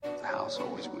house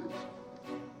always wins.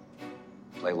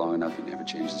 Play long enough, you never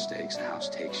change the stakes. The house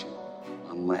takes you.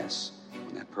 Unless,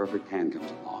 when that perfect hand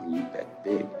comes along, you bet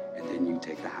big, and then you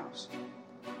take the house.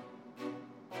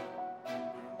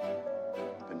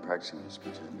 I've been practicing this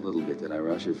pitch a little bit. Did I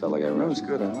rush it? Felt like I rushed. That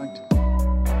was good. I liked it.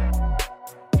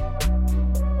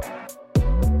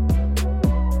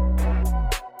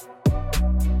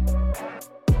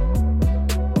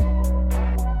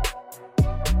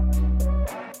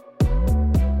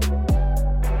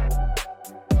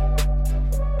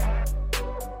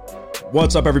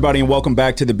 What's up, everybody, and welcome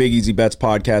back to the Big Easy Bets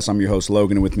podcast. I'm your host,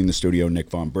 Logan, and with me in the studio, Nick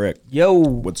Von Brick. Yo.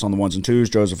 What's on the ones and twos?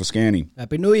 Joseph Ascani.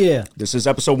 Happy New Year. This is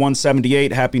episode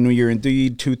 178. Happy New Year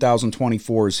indeed.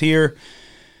 2024 is here.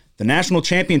 The national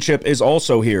championship is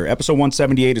also here. Episode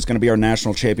 178 is going to be our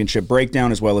national championship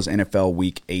breakdown as well as NFL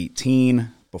Week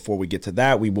 18. Before we get to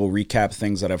that, we will recap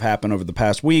things that have happened over the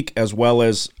past week as well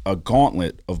as a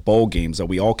gauntlet of bowl games that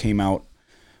we all came out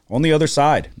on the other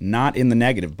side, not in the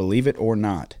negative, believe it or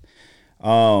not.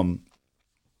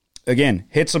 Again,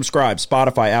 hit subscribe,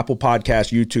 Spotify, Apple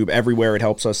Podcasts, YouTube, everywhere. It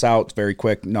helps us out. It's very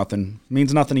quick.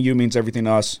 Means nothing to you, means everything to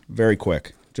us. Very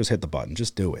quick. Just hit the button.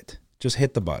 Just do it. Just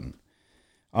hit the button.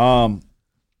 How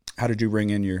did you ring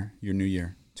in your new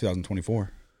year,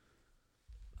 2024?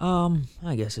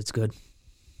 I guess it's good.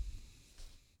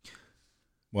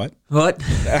 What?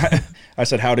 I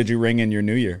said, how did you ring in your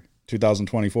new year,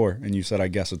 2024? And you said, I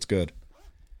guess it's good.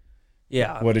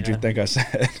 Yeah. What did you think I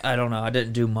said? I don't know. I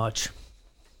didn't do much.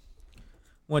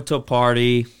 Went to a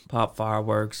party, popped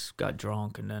fireworks, got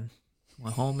drunk, and then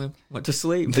went home and went to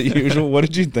sleep. The usual. What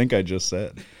did you think I just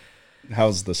said?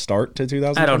 How's the start to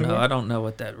 2024? I don't know. I don't know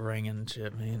what that ringing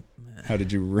shit mean. How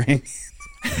did you ring?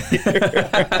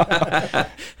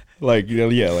 Like, you know,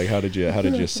 yeah, like how did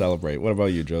you celebrate? What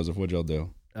about you, Joseph? What'd y'all do?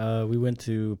 We went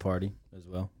to a party as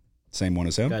well. Same one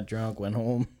as him? Got drunk, went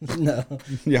home. No.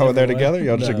 Y'all were there together?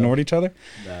 Y'all just ignored each other?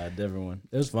 Nah, different one.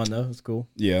 It was fun though. It was cool.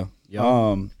 Yeah.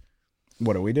 Y'all?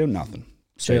 What do we do? Nothing.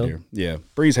 Stay Chill. here. Yeah.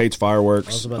 Breeze hates fireworks.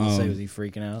 I was about to say, was he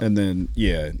freaking out? And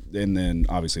then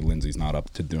obviously Lindsay's not up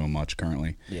to doing much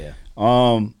currently. Yeah.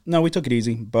 No, we took it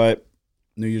easy, but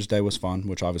New Year's Day was fun,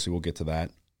 which obviously we'll get to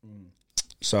that.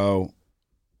 So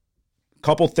a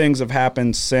couple things have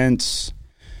happened since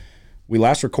we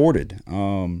last recorded.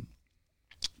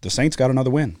 The Saints got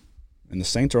another win, and the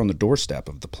Saints are on the doorstep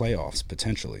of the playoffs,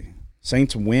 potentially.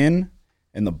 Saints win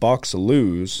and the Bucs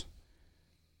lose,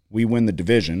 we win the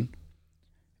division.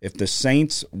 If the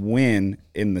Saints win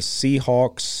in the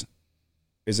Seahawks,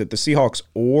 is it the Seahawks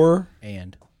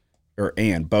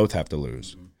and both have to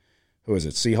lose? Mm-hmm. Who is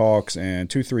it? Seahawks and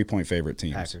 2 3-point favorite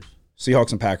teams. Packers.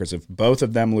 Seahawks and Packers. If both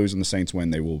of them lose and the Saints win,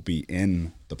 they will be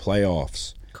in the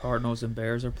playoffs. Cardinals and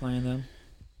Bears are playing them?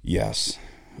 Yes.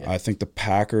 Yeah. I think the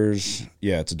Packers,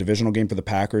 it's a divisional game for the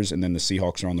Packers, and then the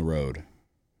Seahawks are on the road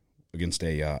against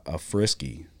a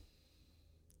frisky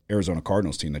Arizona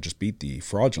Cardinals team that just beat the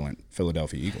fraudulent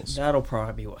Philadelphia Eagles. That'll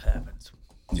probably be what happens.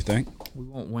 You think? We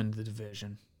won't win the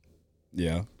division.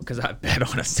 Yeah. Because I bet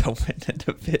on us to win the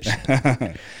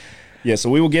division. Yeah, so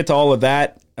we will get to all of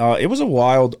that. It was a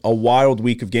wild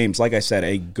week of games. Like I said,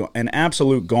 an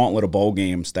absolute gauntlet of bowl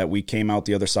games that we came out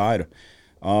the other side.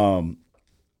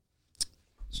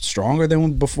 Stronger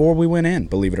than before we went in,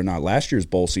 believe it or not. Last year's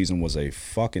bowl season was a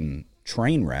fucking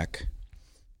train wreck,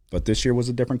 but this year was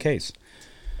a different case.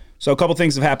 So a couple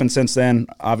things have happened since then.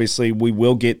 Obviously, we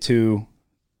will get to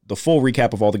the full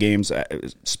recap of all the games,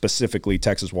 specifically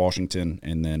Texas, Washington,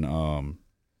 and then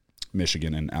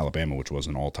Michigan and Alabama, which was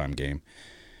an all-time game.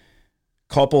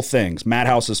 Couple things. Matt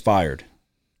House is fired.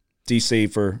 DC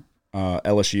for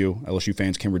LSU. LSU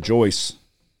fans can rejoice.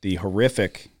 The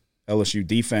horrific LSU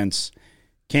defense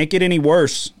can't get any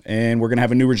worse, and we're going to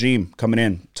have a new regime coming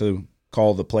in to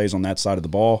call the plays on that side of the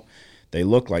ball. They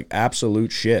look like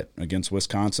absolute shit against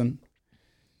Wisconsin.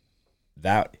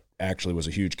 That actually was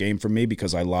a huge game for me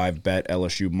because I live bet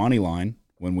LSU money line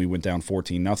when we went down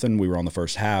 14-0. We were on the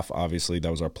first half. Obviously,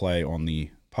 that was our play on the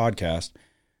podcast.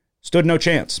 Stood no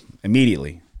chance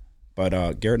immediately. But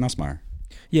Garrett Nussmeier.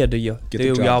 Yeah, do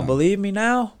y'all believe me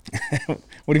now?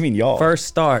 What do you mean, y'all? First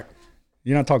start.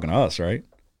 You're not talking to us, right?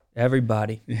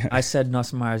 Everybody. Yeah. I said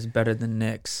Nussmeier is better than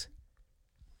Nix.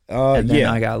 And then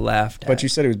I got laughed at. But you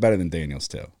said he was better than Daniels,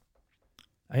 too.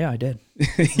 Oh, yeah, I did.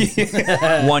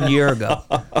 1 year ago.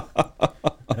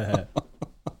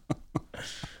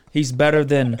 He's better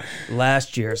than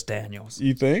last year's Daniels.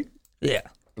 You think? Yeah.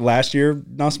 Last year,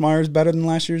 Nussmeier is better than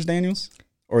last year's Daniels?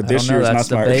 Or this year's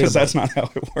Nussmeier? Because that's not how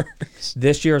it works.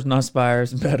 This year's Nussmeier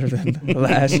is better than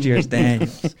last year's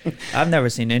Daniels. I've never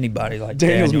seen anybody like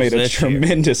Daniels made a this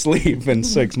tremendous leap in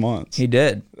 6 months. He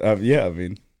did. Yeah, I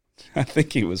mean, I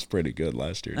think he was pretty good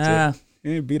last year, too. Ah.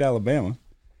 He beat Alabama.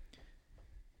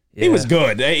 Yeah. He was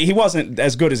good. He wasn't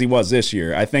as good as he was this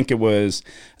year. I think a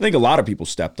lot of people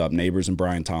stepped up. Neighbors and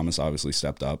Brian Thomas obviously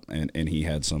stepped up, and he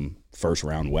had some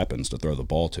first-round weapons to throw the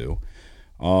ball to.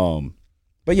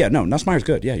 But, yeah, no, Nussmeier's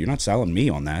good. Yeah, you're not selling me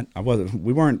on that.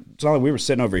 We were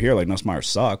sitting over here like Nussmeier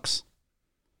sucks.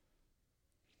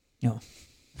 No.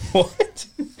 What?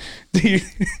 Do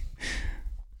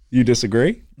you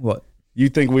disagree? What? You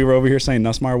think we were over here saying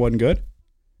Nussmeier wasn't good?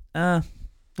 I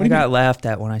got laughed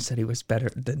at when I said he was better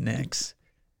than Nix.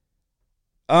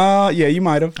 Yeah, you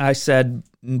might have. I said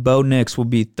Bo Nix will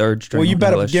be third string. Well, you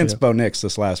bet LSU. against Bo Nix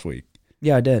this last week.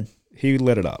 Yeah, I did. He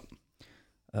lit it up.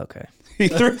 Okay. He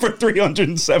threw for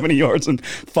 370 yards and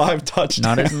 5 touchdowns.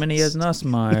 Not as many as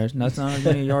Nussmeier. Not as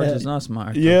many yards as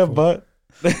Nussmeier. Yeah, but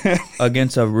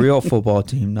against a real football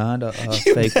team, not a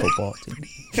fake football team.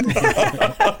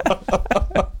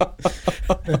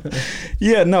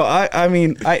 Yeah, no, I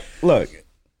mean, look,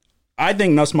 I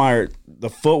think Nussmeier, the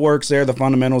footwork's there, the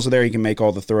fundamentals are there. He can make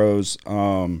all the throws.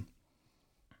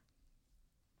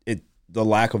 The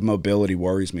lack of mobility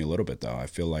worries me a little bit, though. I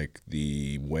feel like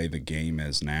the way the game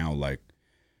is now, like,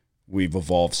 we've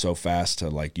evolved so fast to,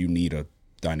 like, you need a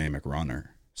dynamic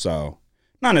runner. So,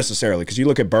 not necessarily, because you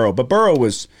look at Burrow, but Burrow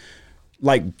was,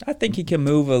 like... I think he can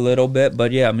move a little bit,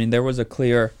 but, yeah, I mean, there was a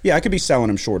clear... Yeah, I could be selling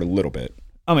him short a little bit.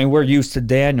 I mean, we're used to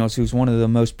Daniels, who's one of the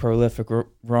most prolific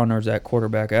runners at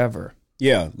quarterback ever.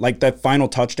 Yeah, like that final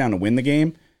touchdown to win the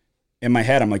game. In my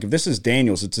head, I'm like, if this is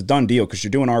Daniels, it's a done deal because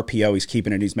you're doing RPO, he's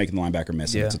keeping it, he's making the linebacker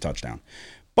miss, and it's a touchdown.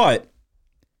 But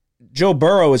Joe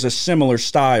Burrow is a similar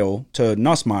style to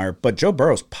Nussmeier, but Joe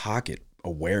Burrow's pocket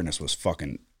awareness was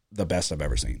fucking the best I've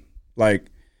ever seen. Like,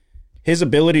 his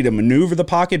ability to maneuver the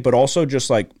pocket, but also just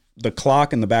like the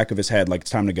clock in the back of his head, like it's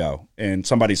time to go, and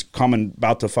somebody's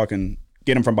about to fucking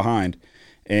get him from behind,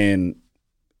 and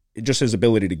just his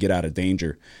ability to get out of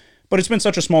danger. But it's been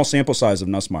such a small sample size of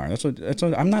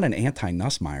Nussmeier. I'm not an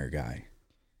anti-Nussmeier guy.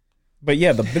 But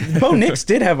yeah, Bo Nix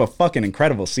did have a fucking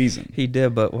incredible season. He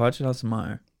did, but watch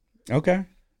Nussmeier. Okay.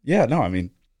 Yeah, no, I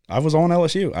mean, I was on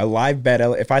LSU. I live bet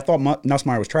if I thought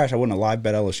Nussmeier was trash, I wouldn't have live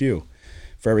bet LSU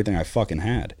for everything I fucking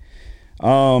had.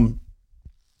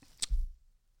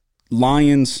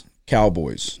 Lions,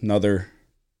 Cowboys, another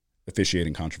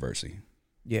officiating controversy.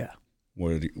 Yeah.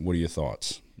 What are your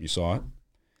thoughts? You saw it?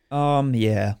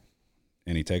 Yeah.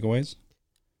 Any takeaways?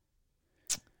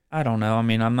 I don't know. I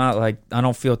mean, I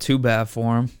don't feel too bad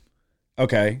for him.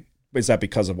 Okay. Is that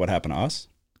because of what happened to us?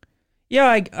 Yeah,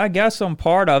 I guess I'm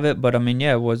part of it, but I mean,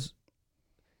 yeah, it was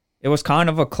kind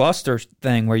of a cluster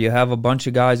thing where you have a bunch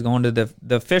of guys going to the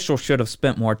officials should have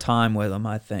spent more time with him,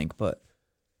 I think, but.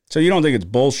 So you don't think it's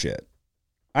bullshit?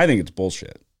 I think it's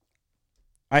bullshit.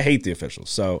 I hate the officials,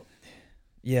 so.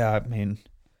 Yeah, I mean.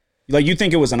 Like, you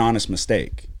think it was an honest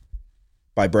mistake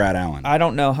by Brad Allen? I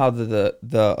don't know how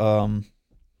the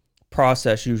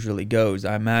process usually goes.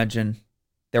 I imagine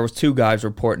there was 2 guys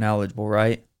reporting eligible,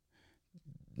 right?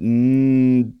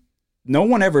 No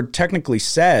one ever technically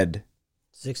said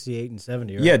 68 and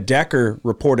 70. Right? Yeah, Decker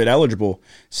reported eligible.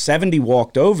 70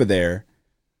 walked over there,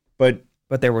 but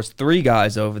there was 3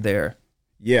 guys over there.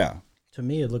 Yeah. To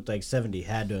me, it looked like 70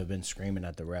 had to have been screaming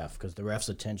at the ref because the ref's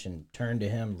attention turned to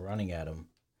him running at him.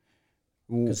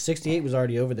 Because 68 was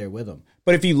already over there with him.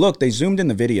 But if you look, they zoomed in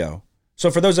the video.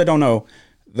 So for those that don't know,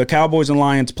 the Cowboys and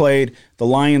Lions played. The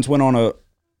Lions went on a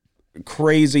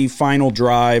crazy final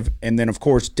drive, and then, of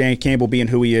course, Dan Campbell, being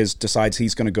who he is, decides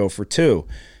he's going to go for 2.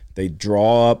 They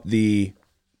draw up the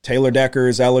Taylor Decker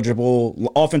is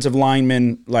eligible, offensive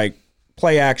lineman, like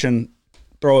play action,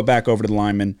 throw it back over to the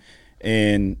lineman,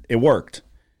 and it worked.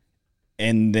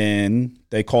 And then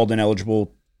they called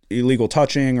illegal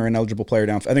touching or ineligible player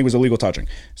down. I think it was illegal touching.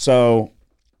 So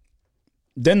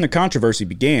then the controversy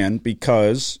began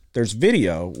because there's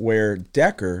video where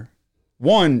Decker,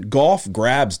 Goff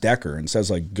grabs Decker and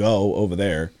says, like, go over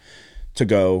there to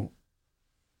go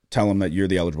tell him that you're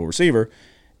the eligible receiver.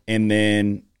 And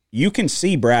then you can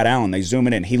see Brad Allen. They zoom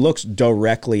it in. He looks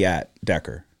directly at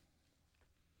Decker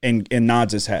and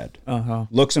nods his head.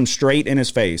 Looks him straight in his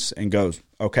face and goes,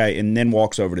 okay, and then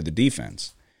walks over to the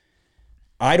defense.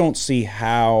 I don't see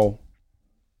how,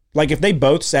 like, if they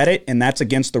both said it and that's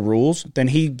against the rules, then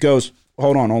he goes,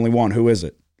 hold on, only one. Who is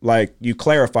it? Like, you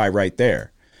clarify right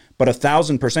there. But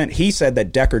 1,000%, he said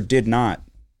that Decker did not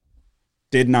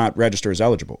register as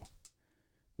eligible,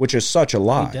 which is such a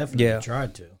lie. He definitely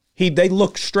tried to. They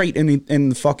look straight in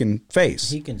the fucking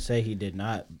face. He can say he did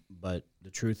not, but the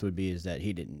truth would be is that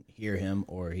he didn't hear him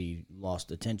or he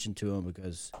lost attention to him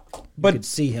because you could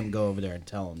see him go over there and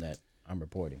tell him that I'm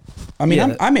reporting. I mean,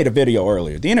 Yeah. I made a video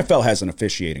earlier. The NFL has an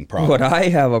officiating problem. What I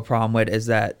have a problem with is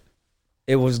that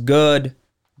it was good.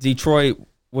 Detroit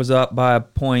was up by a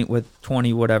point with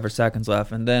 20 whatever seconds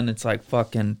left, and then it's like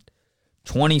fucking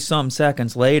 20-something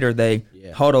seconds later they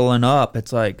huddling up.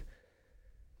 It's like,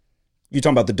 You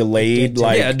talking about the delayed,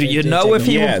 like... yeah, do you know if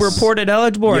he Yes. reported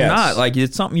eligible or Yes. not? Like,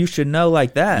 it's something you should know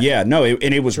like that. Yeah, no,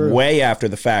 and it was True. way after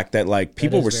the fact that, like,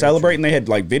 people is were very celebrating. They had,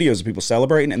 like, videos of people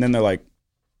celebrating, and then they're like,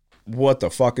 what the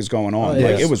fuck is going on? Oh, yeah.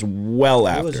 Like, it was well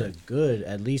It after. was a good,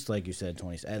 at least like you said,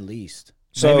 20. At least.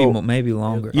 So, maybe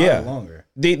longer. Yeah. Longer.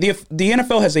 the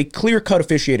NFL has a clear-cut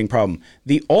officiating problem.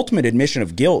 The ultimate admission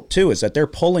of guilt, too, is that they're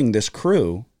pulling this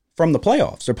crew from the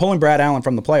playoffs. They're pulling Brad Allen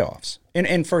from the playoffs.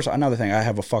 And first, another thing, I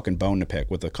have a fucking bone to pick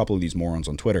with a couple of these morons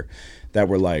on Twitter that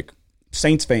were like,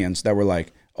 Saints fans that were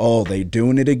like, oh, they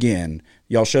doing it again.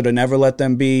 Y'all should have never let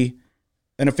them be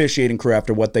an officiating crew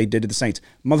after what they did to the Saints.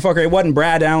 Motherfucker, it wasn't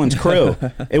Brad Allen's crew.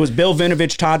 It was Bill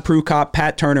Vinovich, Todd Prukop,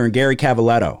 Pat Turner, and Gary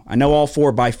Cavaletto. I know all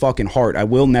four by fucking heart. I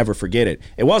will never forget it.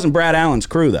 It wasn't Brad Allen's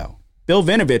crew, though. Bill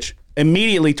Vinovich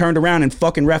immediately turned around and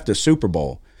fucking reffed a Super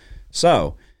Bowl.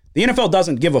 So, the NFL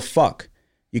doesn't give a fuck.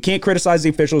 You can't criticize the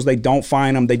officials. They don't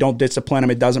fine them. They don't discipline them.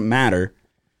 It doesn't matter.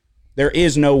 There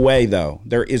is no way, though.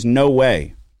 There is no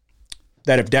way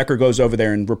that if Decker goes over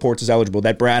there and reports as eligible,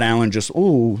 that Brad Allen just,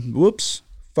 ooh, whoops,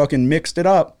 fucking mixed it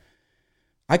up.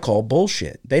 I call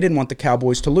bullshit. They didn't want the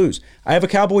Cowboys to lose. I have a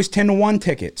Cowboys 10-1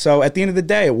 ticket. So at the end of the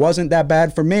day, it wasn't that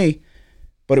bad for me,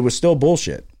 but it was still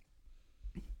bullshit.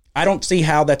 I don't see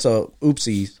how that's a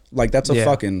oopsie. Like, that's a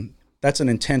fucking, that's an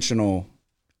intentional,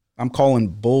 I'm calling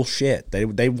bullshit.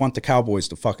 They want the Cowboys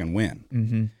to fucking win.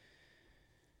 Mm-hmm.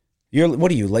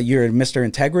 What are you, like, you're a Mr.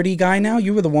 Integrity guy now?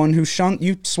 You were the one who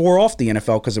you swore off the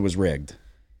NFL because it was rigged.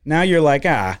 Now you're like,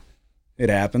 it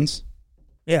happens.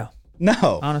 Yeah.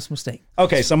 No. Honest mistake.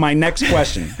 Okay, so my next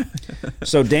question.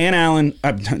 So Dan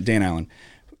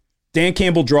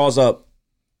Campbell draws up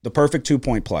the perfect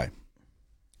 2-point play.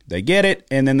 They get it,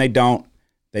 and then they don't.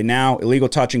 They now, illegal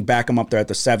touching, back them up there at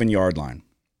the 7-yard line.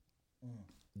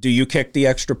 Do you kick the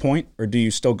extra point, or do you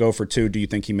still go for 2? Do you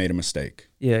think he made a mistake?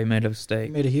 Yeah, he made a He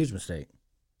mistake. made a huge mistake.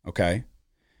 Okay.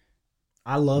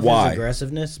 I love Why? his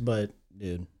aggressiveness, but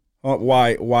dude, Well,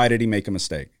 why did he make a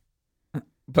mistake?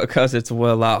 Because it's a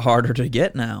lot harder to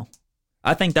get now.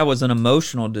 I think that was an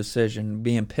emotional decision,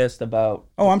 being pissed about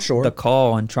Oh, I'm sure. the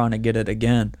call and trying to get it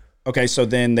again. Okay, so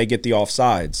then they get the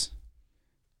offsides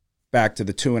back to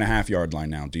the 2.5-yard line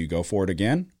now. Do you go for it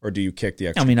again, or do you kick the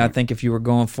extra I mean, I point? think if you were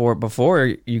going for it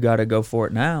before, you got to go for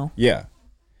it now. Yeah.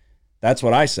 That's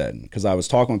what I said, because I was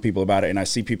talking with people about it, and I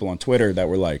see people on Twitter that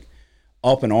were like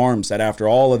up in arms that after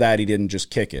all of that, he didn't just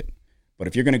kick it. But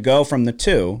if you're going to go from the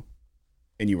 2,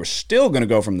 and you were still going to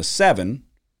go from the 7,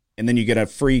 and then you get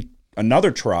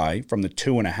another try from the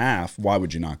 2.5, why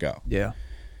would you not go? Yeah.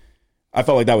 I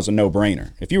felt like that was a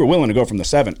no-brainer. If you were willing to go from the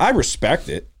 7, I respect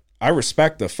it. I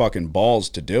respect the fucking balls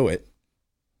to do it.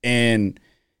 And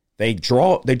they drew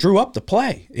up the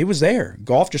play. It was there.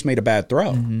 Goff just made a bad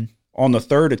throw. Mm-hmm. On the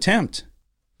 3rd attempt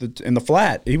in the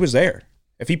flat, he was there.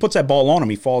 If he puts that ball on him,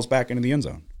 he falls back into the end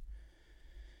zone.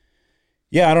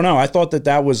 Yeah, I don't know. I thought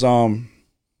that was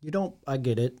you don't. I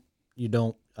get it. You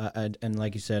don't. And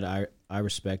like you said, I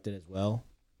respect it as well.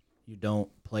 You don't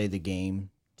play the game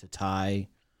to tie,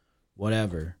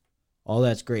 whatever. All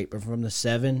that's great, but from the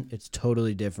 7, it's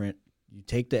totally different. You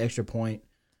take the extra point,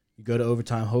 you go to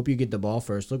overtime, hope you get the ball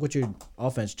first. Look what your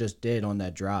offense just did on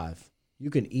that drive. You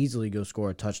can easily go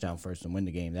score a touchdown first and win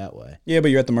the game that way. Yeah,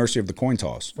 but you're at the mercy of the coin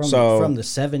toss. From the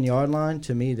 7-yard line,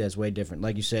 to me, that's way different.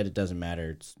 Like you said, it doesn't matter.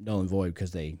 It's null and void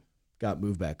because they got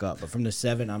moved back up. But from the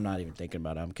 7, I'm not even thinking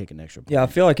about it. I'm kicking extra point. Yeah, I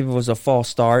feel like if it was a false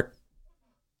start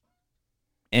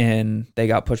and they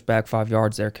got pushed back 5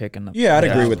 yards, they're kicking them. Yeah, I'd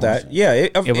agree with that. Yeah,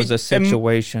 It was a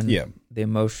situation. Yeah. The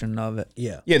emotion of it.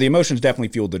 Yeah. Yeah, the emotions definitely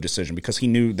fueled the decision because he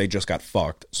knew they just got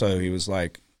fucked. So he was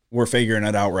like, we're figuring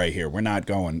it out right here. We're not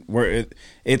going.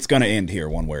 It's going to end here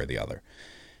one way or the other.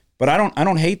 But I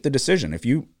don't hate the decision.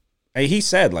 He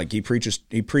said, like, he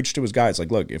preached to his guys,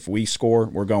 like, look, if we score,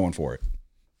 we're going for it.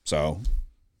 So,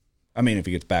 I mean, if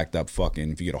he gets backed up,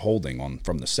 if you get a holding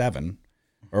from the 7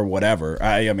 or whatever,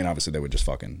 I mean, obviously they would just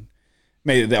fucking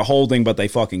maybe they're holding, but they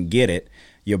fucking get it.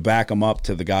 You back them up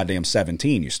to the goddamn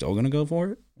 17. You're still gonna go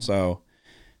for it. So,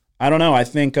 I don't know. I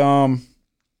think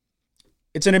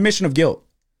it's an admission of guilt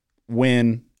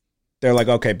when they're like,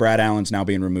 okay, Brad Allen's now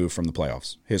being removed from the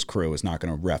playoffs. His crew is not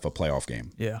going to ref a playoff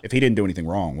game. Yeah. If he didn't do anything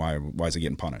wrong, why is he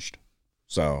getting punished?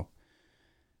 So,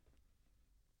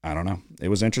 I don't know. It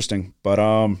was interesting. But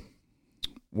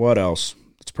what else?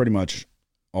 It's pretty much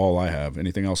all I have.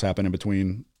 Anything else happen in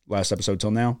between last episode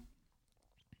till now?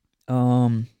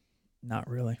 Not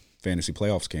really. Fantasy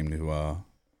playoffs came to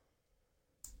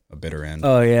a bitter end.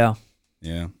 Oh yeah.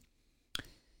 Yeah.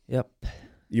 Yep.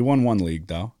 You won one league,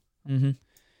 though. Mm-hmm.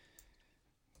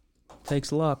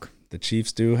 Takes luck. The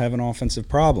Chiefs do have an offensive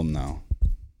problem, though.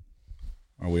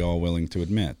 Are we all willing to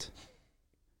admit?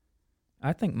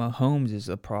 I think Mahomes is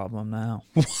a problem now.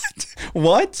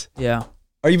 What? Yeah.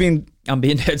 Are you being... I'm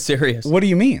being dead serious. What do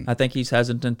you mean? I think he's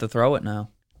hesitant to throw it now.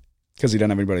 Because he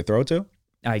doesn't have anybody to throw it to?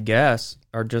 I guess.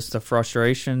 Or just the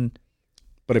frustration.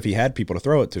 But if he had people to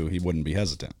throw it to, he wouldn't be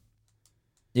hesitant.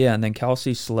 Yeah, and then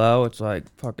Kelsey's slow. It's like,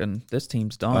 fucking, this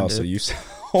team's done, Oh, dude. so you...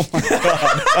 Oh, my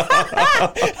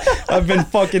God. I've been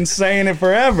fucking saying it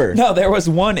forever. No, there was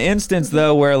one instance,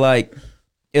 though, where, like,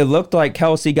 it looked like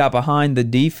Kelsey got behind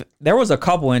the There was a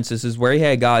couple instances where he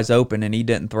had guys open and he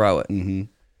didn't throw it. Mm-hmm.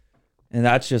 And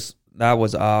that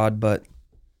was odd, but...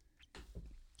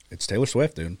 It's Taylor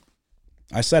Swift, dude.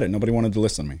 I said it. Nobody wanted to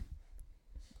listen to me.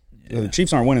 Yeah. The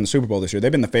Chiefs aren't winning the Super Bowl this year.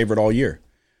 They've been the favorite all year.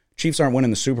 Chiefs aren't winning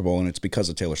the Super Bowl, and it's because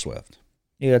of Taylor Swift.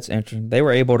 Yeah, it's interesting. They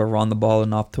were able to run the ball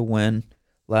enough to win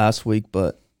last week,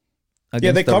 but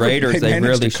against the Raiders, they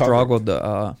really struggled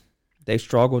to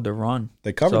run.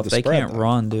 They covered so the if they spread, can't though.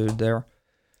 run, dude, they're...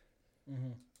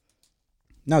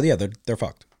 No, yeah, they're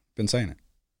fucked. Been saying it.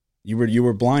 You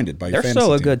were blinded by your They're fantasy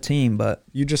still a team. good team, but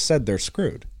You just said they're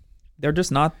screwed. they're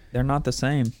just not. They're not the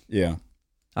same. Yeah.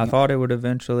 I thought it would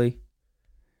eventually.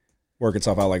 Work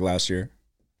itself out like last year.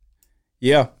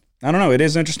 Yeah. I don't know. It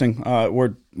is interesting.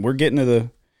 We're getting to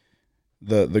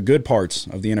the good parts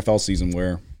of the NFL season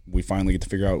where we finally get to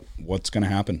figure out what's going to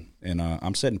happen. And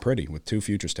I'm sitting pretty with 2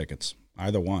 futures tickets.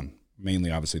 Either one.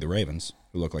 Mainly, obviously, the Ravens,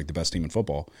 who look like the best team in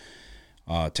football.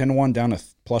 10-1 down to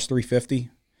plus 350.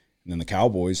 And then the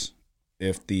Cowboys,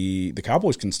 if the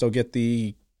Cowboys can still get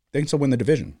they can still win the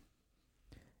division.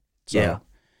 So, Yeah.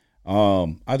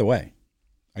 Either way,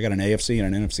 I got an AFC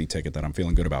and an NFC ticket that I'm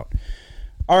feeling good about.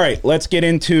 All right, let's get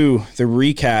into the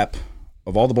recap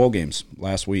of all the bowl games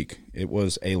last week. It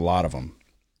was a lot of them.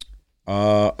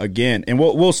 Again, and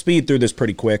we'll speed through this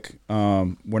pretty quick.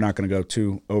 We're not going to go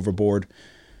too overboard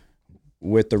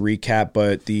with the recap,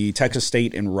 but the Texas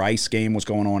State and Rice game was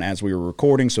going on as we were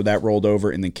recording, so that rolled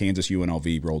over, and then Kansas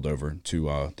UNLV rolled over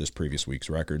to this previous week's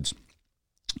records.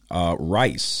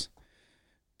 Rice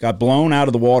got blown out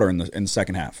of the water in the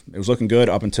second half. It was looking good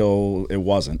up until it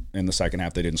wasn't. In the second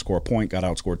half, they didn't score a point, got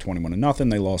outscored 21-0.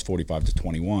 They lost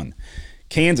 45-21.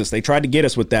 Kansas, they tried to get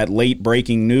us with that late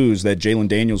breaking news that Jalen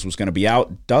Daniels was going to be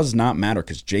out. Does not matter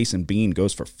because Jason Bean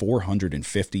goes for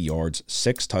 450 yards,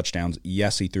 6 touchdowns.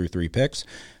 Yes, he threw 3 picks,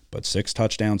 but 6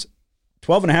 touchdowns.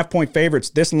 12.5-point favorites.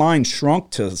 This line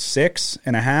shrunk to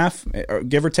 6.5,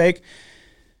 give or take.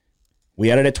 We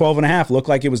had it at 12.5. Looked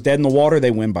like it was dead in the water.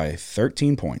 They win by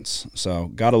 13 points. So,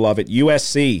 gotta love it.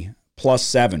 USC plus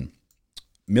 7.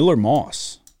 Miller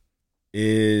Moss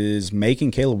is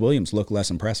making Caleb Williams look less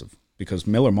impressive because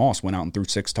Miller Moss went out and threw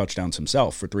 6 touchdowns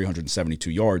himself for 372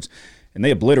 yards, and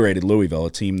they obliterated Louisville,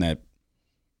 a team that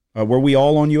were we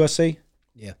all on USC?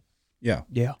 Yeah.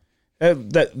 Yeah.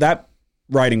 That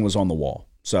writing was on the wall.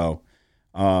 So,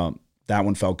 that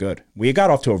one felt good. We got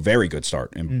off to a very good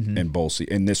start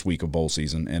in this week of bowl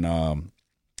season, and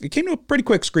it came to a pretty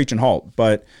quick screeching halt.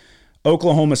 But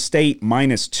Oklahoma State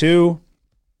 -2,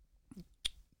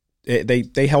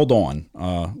 they held on.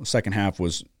 The second half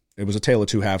was a tale of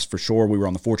two halves for sure. We were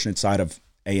on the fortunate side of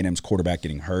A&M's quarterback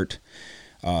getting hurt,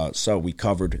 so we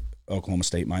covered Oklahoma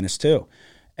State -2.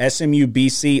 SMU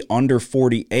BC under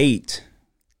 48.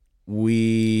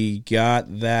 We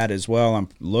got that as well.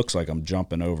 Looks like I'm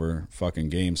jumping over fucking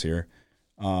games here.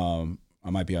 I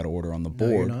might be out of order on the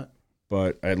board. No, you're not.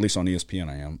 But at least on ESPN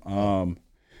I am.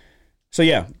 So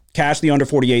yeah, cash the under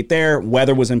 48 there.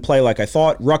 Weather was in play like I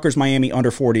thought. Rutgers, Miami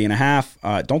under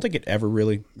 40.5. Don't think it ever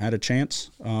really had a chance.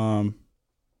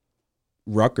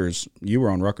 Rutgers, you were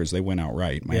on Rutgers. They went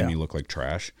outright. Miami looked like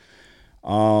trash.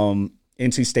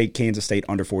 NC State, Kansas State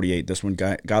under 48. This one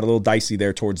got a little dicey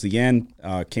there towards the end.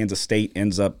 Kansas State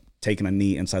ends up taking a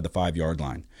knee inside the 5-yard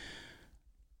line.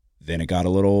 Then it got a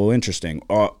little interesting.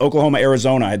 Oklahoma,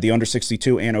 Arizona had the under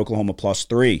 62 and Oklahoma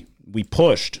 +3. We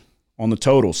pushed on the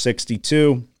total,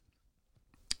 62.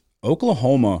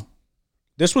 Oklahoma,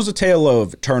 this was a tale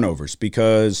of turnovers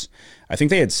because I think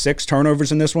they had 6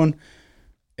 turnovers in this one.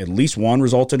 At least one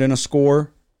resulted in a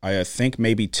score. I think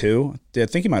maybe 2. I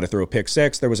think he might have threw a pick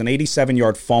 6. There was an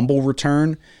 87-yard fumble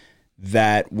return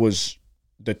that was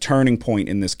the turning point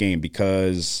in this game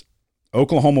because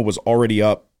Oklahoma was already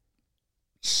up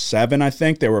 7, I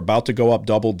think. They were about to go up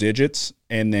double digits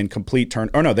and then complete turn.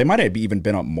 Or no, they might have even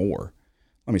been up more.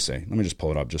 Let me see. Let me just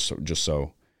pull it up just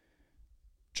so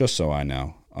I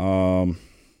know.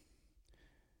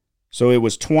 So it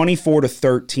was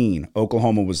 24-13.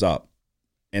 Oklahoma was up.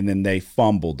 And then they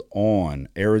fumbled on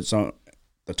Arizona,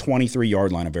 the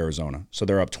 23-yard line of Arizona. So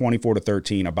they're up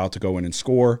 24-13, about to go in and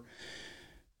score.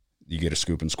 You get a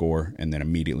scoop and score, and then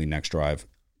immediately next drive,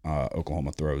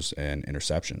 Oklahoma throws an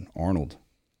interception. Arnold,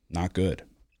 not good.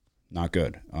 Not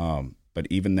good. But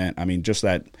even then, I mean, just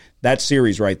that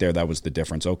series right there, that was the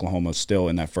difference. Oklahoma still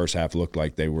in that first half looked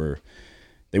like they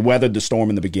weathered the storm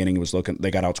in the beginning.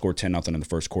 They got outscored 10-0 in the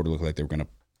first quarter. Looked like they were going to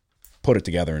put it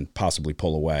together and possibly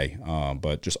pull away.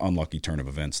 But just unlucky turn of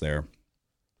events there.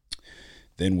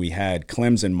 Then we had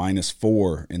Clemson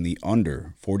 -4 in the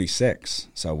under 46.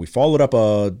 So we followed up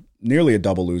nearly a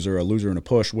double loser, a loser and a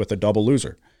push with a double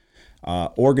loser.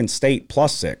 Oregon State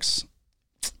 +6.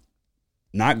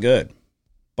 Not good.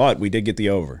 But we did get the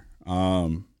over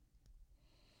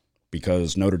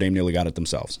because Notre Dame nearly got it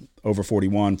themselves. Over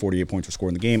 41, 48 points were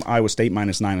scored in the game. Iowa State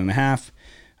 -9.5.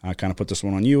 I kind of put this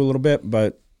one on you a little bit,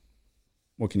 but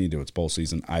what can you do? It's bowl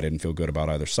season. I didn't feel good about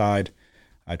either side.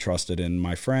 I trusted in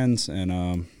my friends,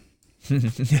 and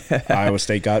Iowa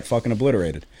State got fucking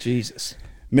obliterated. Jesus.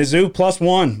 Mizzou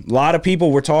 +1. A lot of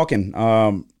people were talking.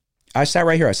 I sat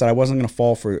right here. I said I wasn't going to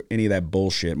fall for any of that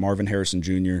bullshit. Marvin Harrison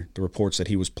Jr., the reports that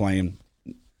he was playing,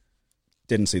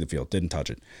 didn't see the field, didn't touch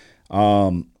it.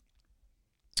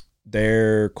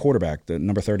 Their quarterback, the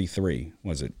number 33,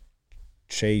 was it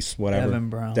Chase,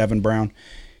 whatever? Devin Brown.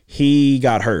 He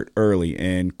got hurt early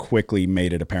and quickly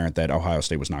made it apparent that Ohio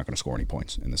State was not going to score any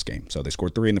points in this game. So they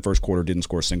scored 3 in the first quarter, didn't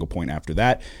score a single point after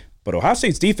that. But Ohio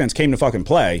State's defense came to fucking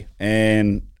play,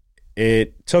 and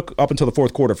it took up until the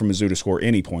fourth quarter for Mizzou to score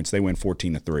any points. They win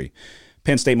 14-3.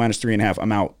 Penn State -3.5.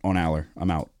 I'm out on Aller.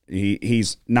 I'm out.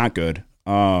 He's not good.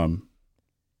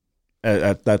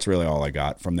 That's really all I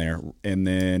got from there. And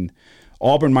then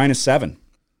Auburn -7.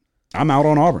 I'm out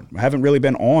on Auburn. I haven't really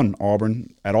been on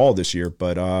Auburn at all this year,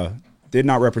 but did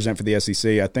not represent for the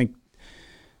SEC. I think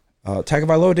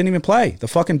Tagovailoa didn't even play. The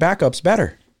fucking backup's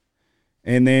better.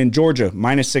 And then Georgia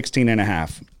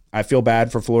 -16.5. I feel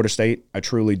bad for Florida State. I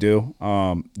truly do.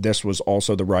 This was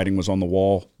also, the writing was on the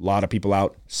wall. A lot of people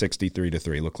out.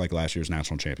 63-3. Looked like last year's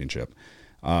national championship.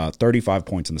 35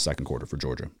 points in the second quarter for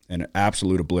Georgia. An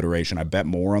absolute obliteration. I bet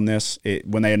more on this.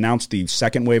 When they announced the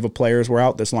second wave of players were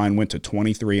out, this line went to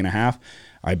 23.5.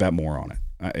 I bet more on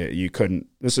it. You couldn't.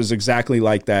 This is exactly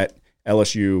like that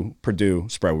LSU-Purdue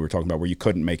spread we were talking about where you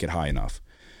couldn't make it high enough.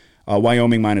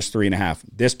 Wyoming -3.5.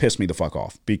 This pissed me the fuck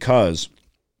off because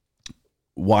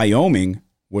Wyoming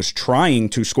was trying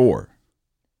to score.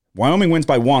 Wyoming wins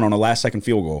by 1 on a last-second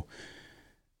field goal.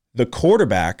 The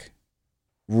quarterback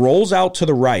rolls out to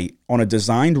the right on a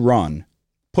designed run,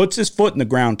 puts his foot in the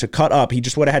ground to cut up. He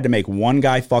just would have had to make one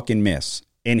guy fucking miss,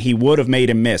 and he would have made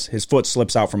him miss. His foot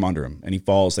slips out from under him, and he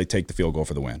falls. They take the field goal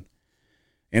for the win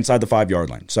inside the 5-yard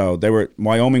line. So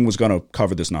Wyoming was going to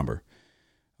cover this number,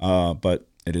 but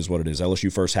it is what it is. LSU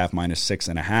first half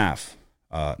 -6.5.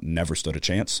 Never stood a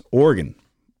chance. Oregon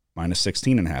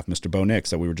 -16.5. Mr. Bo Nix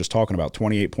that we were just talking about,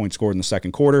 28 points scored in the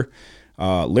second quarter.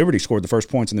 Liberty scored the first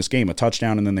points in this game, a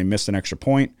touchdown, and then they missed an extra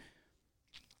point.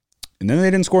 And then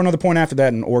they didn't score another point after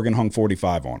that, and Oregon hung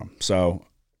 45 on them. So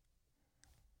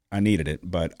I needed it.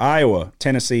 But Iowa,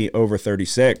 Tennessee over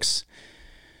 36.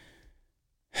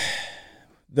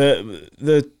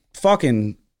 The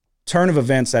fucking turn of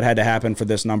events that had to happen for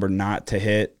this number not to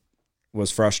hit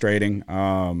was frustrating.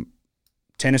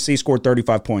 Tennessee scored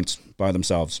 35 points by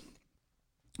themselves.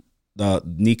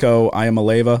 Nico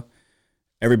Iamaleava,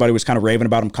 everybody was kind of raving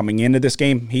about him coming into this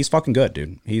game. He's fucking good,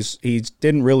 dude. He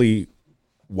didn't really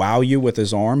wow you with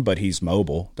his arm, but he's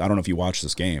mobile. I don't know if you watched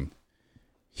this game.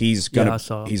 He's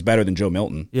better than Joe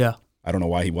Milton. Yeah. I don't know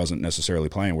why he wasn't necessarily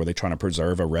playing. Were they trying to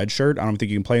preserve a red shirt? I don't think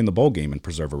you can play in the bowl game and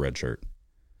preserve a red shirt.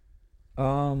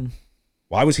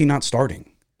 Why was he not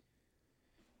starting?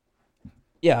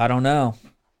 Yeah, I don't know.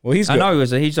 Well, he's good. I know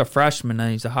he's a freshman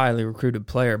and he's a highly recruited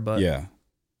player, but yeah.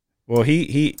 Well,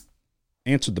 he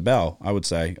answered the bell, I would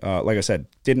say. Like I said,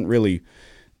 didn't really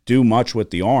do much with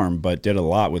the arm, but did a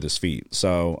lot with his feet.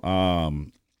 So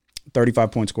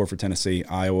 35-point score for Tennessee.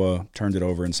 Iowa turned it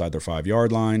over inside their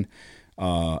 5-yard line.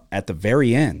 At the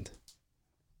very end,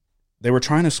 they were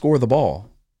trying to score the ball.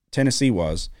 Tennessee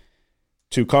was.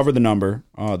 To cover the number,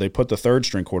 they put the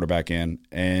third-string quarterback in,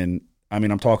 and, I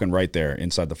mean, I'm talking right there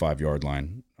inside the 5-yard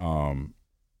line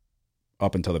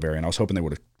up until the very end. I was hoping they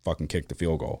would have fucking kicked the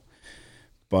field goal,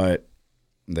 but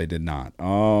they did not.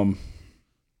 And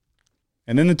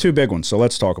then the two big ones, so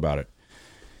let's talk about it.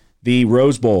 The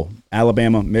Rose Bowl,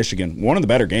 Alabama, Michigan, one of the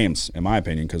better games, in my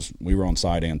opinion, because we were on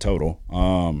side and total.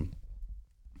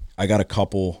 I got a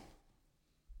couple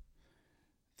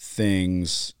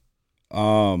things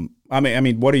I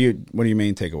mean, what are your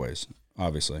main takeaways?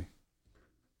 Obviously.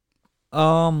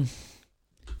 Yeah,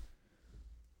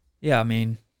 I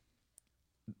mean,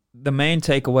 the main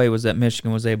takeaway was that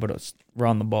Michigan was able to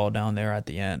run the ball down there at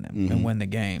the end and win the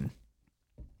game.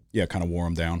 Yeah, kind of wore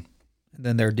them down. And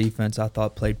then their defense, I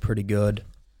thought, played pretty good.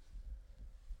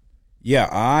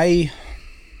 Yeah,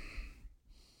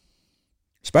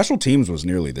 special teams was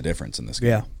nearly the difference in this game.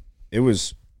 Yeah. It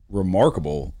was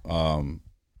remarkable,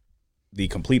 the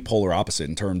complete polar opposite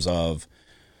in terms of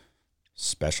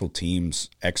special teams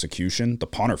execution. The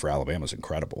punter for Alabama was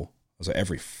incredible. I was like,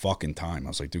 every fucking time. I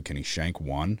was like, dude, can he shank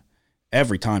one?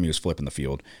 Every time he was flipping the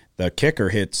field. The kicker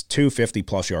hits 2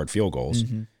 50-plus yard field goals.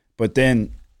 But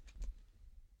then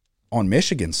on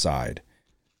Michigan's side,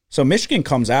 so Michigan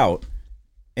comes out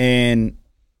and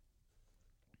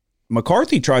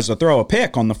McCarthy tries to throw a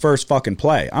pick on the first fucking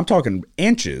play. I'm talking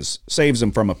inches, saves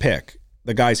him from a pick.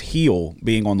 The guy's heel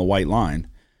being on the white line.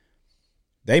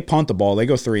 They punt the ball. They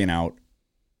go 3 and out.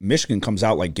 Michigan comes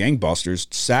out like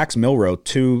gangbusters, sacks Milroe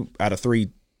 2 out of 3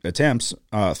 attempts,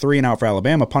 3 and out for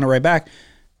Alabama, punt it right back.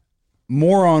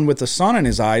 Moron with the sun in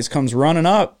his eyes comes running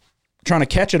up, trying to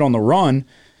catch it on the run.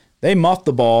 They muff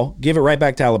the ball, give it right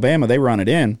back to Alabama. They run it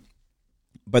in.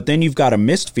 But then you've got a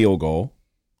missed field goal.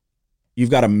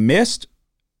 You've got a missed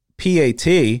PAT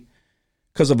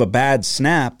because of a bad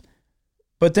snap.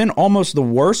 But then almost the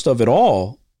worst of it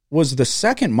all was the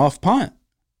second muff punt.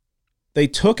 They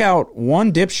took out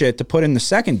one dipshit to put in the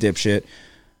second dipshit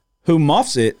who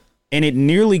muffs it, and it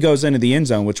nearly goes into the end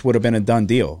zone, which would have been a done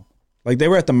deal. Like, they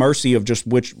were at the mercy of just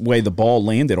which way the ball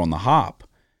landed on the hop.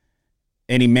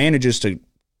 And he manages to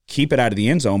keep it out of the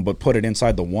end zone, but put it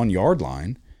inside the 1 yard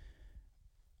line.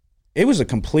 It was a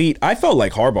complete, I felt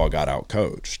like Harbaugh got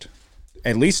out-coached,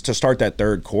 at least to start that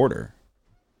third quarter.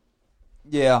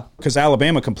 Yeah. Because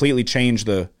Alabama completely changed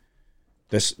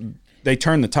they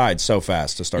turned the tide so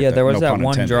fast to start. Yeah, there was no that pun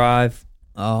one intended. drive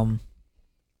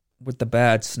with the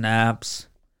bad snaps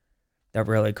that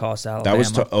really cost Alabama. That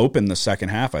was to open the second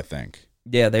half, I think.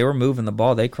 Yeah, they were moving the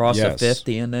ball. They crossed Yes. the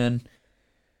 50, and then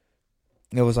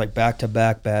it was like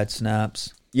back-to-back bad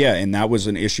snaps. Yeah, and that was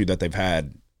an issue that they've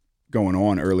had going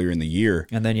on earlier in the year.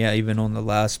 And then, yeah, even on the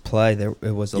last play,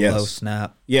 it was a low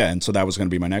snap. Yeah, and so that was going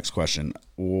to be my next question.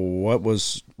 What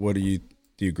do you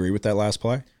agree with that last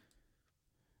play?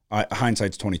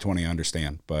 Hindsight's 20/20, I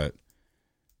understand, but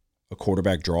a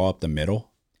quarterback draw up the middle.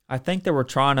 I think they were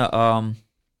trying to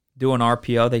do an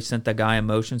RPO. They sent the guy in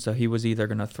motion, so he was either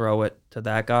going to throw it to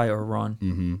that guy or run.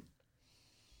 Mm-hmm.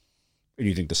 And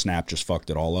you think the snap just fucked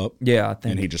it all up? Yeah, I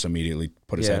think. And he just immediately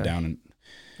put his head down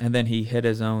and then he hit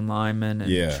his own lineman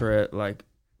and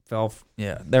fell.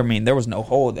 There was no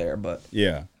hole there, but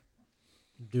yeah,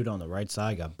 dude on the right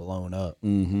side got blown up.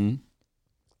 Mm-hmm.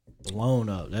 Blown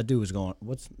up. That dude was going.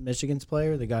 What's Michigan's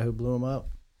player? The guy who blew him up.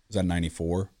 Is that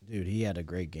 94? Dude, he had a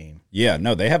great game. Yeah,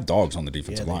 no, they have dogs on the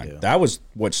defensive Yeah, line. do. That was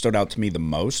what stood out to me the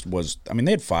most was, I mean,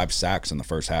 they had 5 sacks in the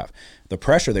first half. The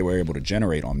pressure they were able to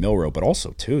generate on Milroe, but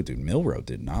also, too, dude, Milroe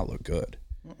did not look good.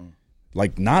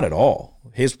 Like, not at all.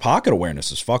 His pocket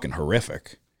awareness is fucking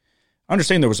horrific. I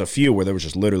understand there was a few where there was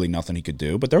just literally nothing he could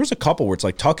do, but there was a couple where it's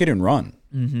like, tuck it and run.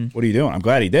 Mm-hmm. What are you doing? I'm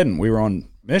glad he didn't. We were on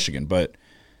Michigan, but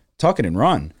tuck it and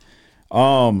run.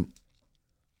 So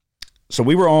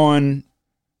we were on,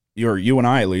 you and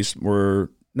I at least, you were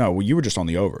just on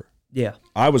the over. yeah.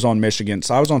 I was on Michigan,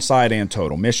 so I was on side and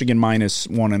total. Michigan minus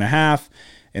 1.5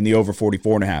 and the over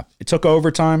 44.5. It took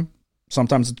overtime.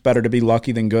 Sometimes it's better to be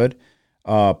lucky than good.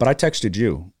 But I texted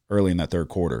you early in that third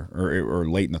quarter or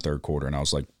late in the third quarter, and I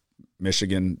was like,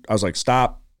 Michigan, I was like,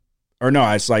 stop. Or no,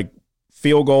 it's like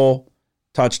field goal,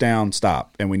 touchdown,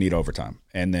 stop, and we need overtime.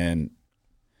 And then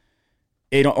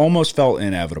it almost felt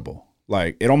inevitable.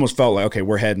 Like, it almost felt like, okay,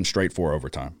 we're heading straight for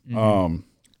overtime. Mm-hmm.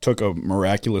 Took a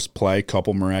miraculous play,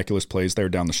 couple miraculous plays there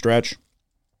down the stretch.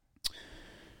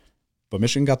 But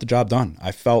Michigan got the job done.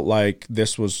 I felt like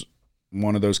this was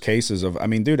one of those cases of, I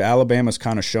mean, dude, Alabama's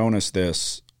kind of shown us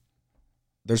this.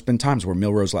 There's been times where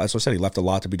Milroe's, as I said, he left a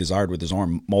lot to be desired with his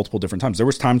arm multiple different times. There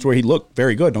was times where he looked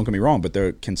very good, don't get me wrong, but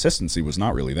the consistency was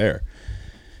not really there.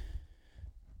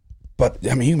 But,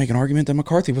 I mean, you can make an argument that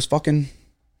McCarthy was fucking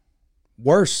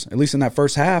worse, at least in that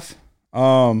first half.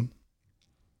 I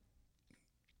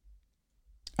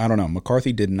don't know.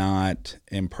 McCarthy did not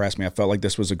impress me. I felt like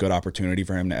this was a good opportunity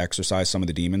for him to exercise some of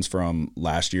the demons from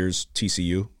last year's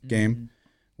TCU game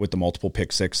with the multiple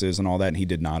pick sixes and all that, and he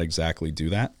did not exactly do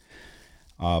that.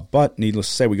 But needless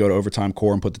to say, we go to overtime.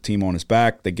 Corum put the team on his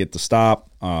back. They get the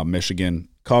stop. Michigan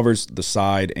covers the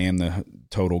side, and the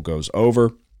total goes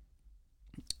over.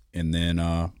 And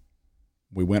then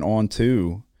we went on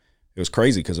to – it was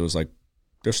crazy because it was like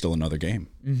there's still another game.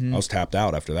 I was tapped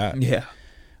out after that. Yeah.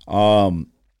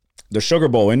 The Sugar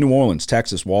Bowl in New Orleans,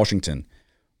 Texas, Washington.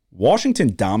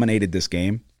 Washington dominated this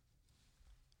game,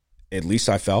 at least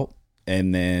I felt.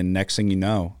 And then next thing you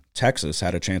know, Texas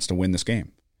had a chance to win this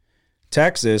game.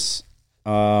 Texas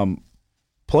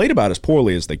played about as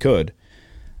poorly as they could.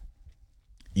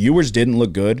 Ewers didn't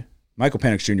look good. Michael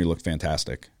Penix Jr. looked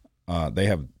fantastic. They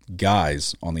have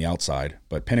guys on the outside,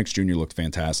 but Penix Jr. looked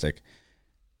fantastic.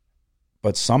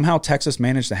 But somehow Texas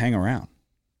managed to hang around.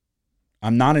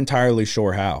 I'm not entirely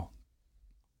sure how.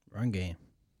 Run game.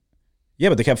 Yeah,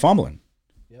 but they kept fumbling.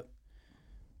 Yep.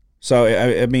 So,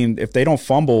 I mean, if they don't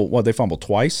fumble, they fumbled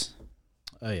twice?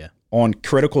 Oh, yeah. On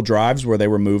critical drives where they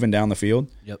were moving down the field?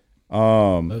 Yep.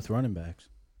 Both running backs.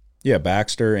 Yeah,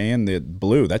 Baxter and the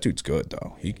Blue. That dude's good,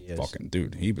 though. He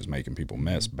was making people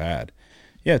miss bad.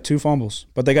 Yeah, 2 fumbles.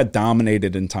 But they got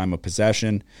dominated in time of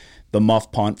possession. The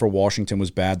muff punt for Washington was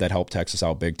bad. That helped Texas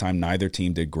out big time. Neither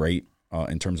team did great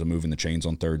in terms of moving the chains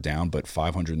on third down, but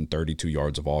 532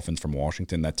 yards of offense from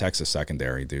Washington. That Texas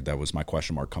secondary, dude, that was my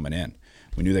question mark coming in.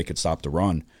 We knew they could stop the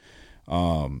run.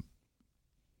 I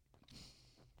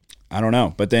don't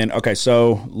know. But then, okay,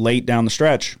 so late down the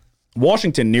stretch,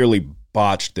 Washington nearly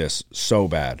botched this so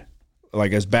bad.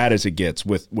 Like as bad as it gets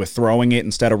with throwing it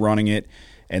instead of running it.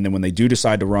 And then when they do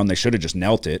decide to run, they should have just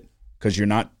knelt it because you're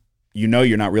not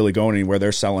really going anywhere.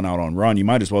 They're selling out on run. You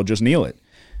might as well just kneel it.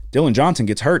 Dylan Johnson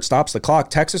gets hurt, stops the clock.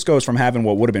 Texas goes from having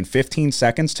what would have been 15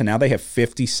 seconds to now they have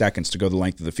 50 seconds to go the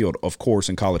length of the field. Of course,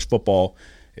 in college football,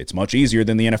 it's much easier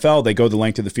than the NFL. They go the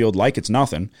length of the field like it's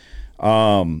nothing.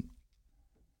 And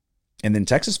then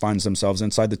Texas finds themselves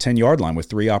inside the 10-yard line with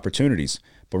 3 opportunities.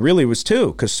 But really it was 2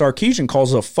 because Sarkisian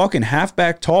calls a fucking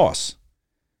halfback toss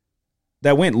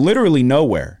that went literally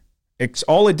nowhere.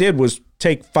 All it did was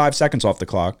take 5 seconds off the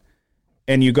clock.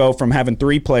 And you go from having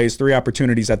 3 plays, 3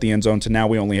 opportunities at the end zone to now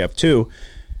we only have 2.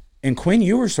 And Quinn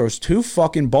Ewers throws 2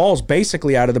 fucking balls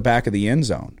basically out of the back of the end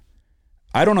zone.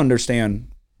 I don't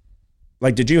understand.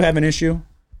 Like, did you have an issue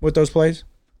with those plays?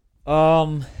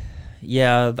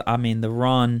 Yeah, I mean, the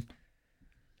run,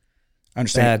 I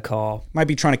understand. bad call. Might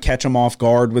be trying to catch them off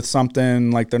guard with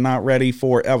something, like they're not ready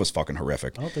for it. That was fucking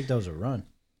horrific. I don't think that was a run.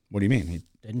 What do you mean?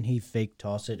 Didn't he fake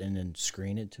toss it and then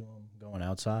screen it to him going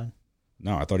outside?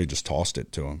 No, I thought he just tossed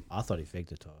it to him. I thought he faked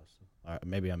the toss.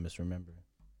 Maybe I'm misremembering.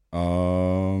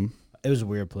 It was a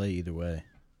weird play either way.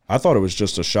 I thought it was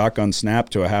just a shotgun snap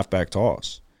to a halfback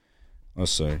toss.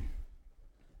 Let's see.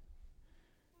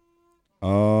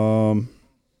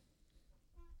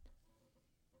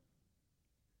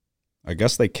 I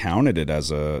guess they counted it as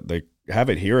they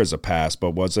have it here as a pass,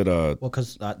 but was it a... Well,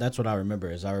 because that's what I remember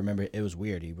it was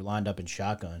weird. He lined up in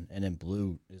shotgun, and then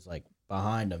Blue is like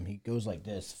behind him. He goes like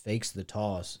this, fakes the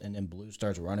toss, and then Blue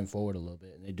starts running forward a little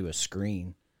bit, and they do a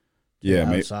screen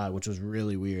outside, which was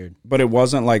really weird. But it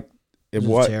wasn't like... It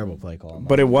was a terrible play call.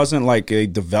 But it wasn't like they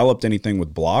developed anything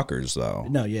with blockers, though.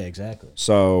 No, yeah, exactly.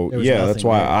 So, yeah, that's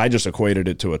why I just equated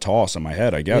it to a toss in my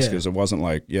head, I guess, because it wasn't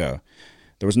like, there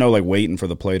was no like waiting for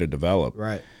the play to develop.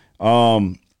 Right.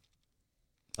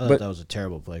 I thought that was a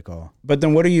terrible play call. But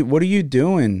then what are you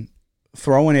doing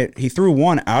throwing it? He threw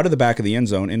one out of the back of the end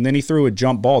zone, and then he threw a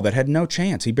jump ball that had no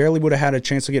chance. He barely would have had a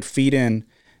chance to get feet in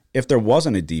if there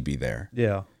wasn't a DB there.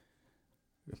 Yeah.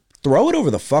 Throw it over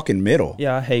the fucking middle.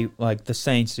 Yeah, I hate, like, the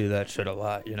Saints do that shit a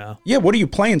lot, you know? Yeah, what are you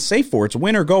playing safe for? It's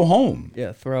win or go home.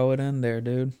 Yeah, throw it in there,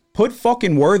 dude. Put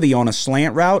fucking Worthy on a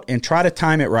slant route and try to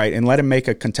time it right and let him make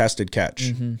a contested catch.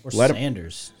 Mm-hmm. Or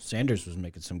Sanders. Sanders was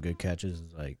making some good catches.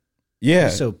 Like, yeah.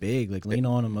 He's so big. Like, lean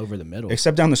on him over the middle.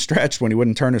 Except down the stretch when he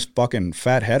wouldn't turn his fucking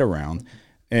fat head around.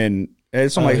 And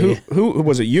it's who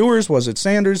was it? Ewers? Was it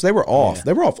Sanders? They were off. Yeah.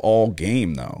 They were off all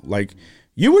game, though. Like,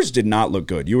 Ewers did not look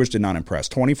good. Ewers did not impress.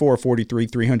 24-43,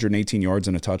 318 yards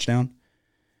and a touchdown.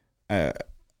 I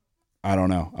don't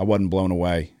know. I wasn't blown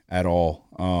away at all.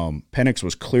 Penix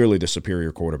was clearly the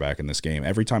superior quarterback in this game.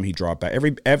 Every time he dropped back,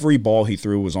 every ball he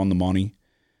threw was on the money.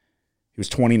 He was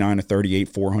 29 of 38,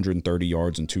 430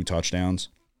 yards and 2 touchdowns.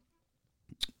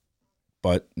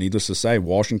 But needless to say,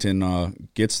 Washington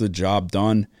gets the job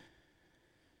done.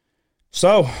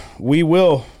 So we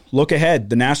will look ahead.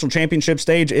 The national championship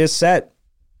stage is set.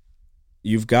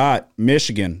 You've got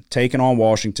Michigan taking on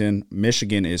Washington.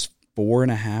 Michigan is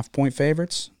 4.5-point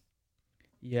favorites.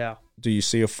 Yeah. Do you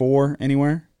see a 4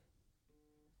 anywhere?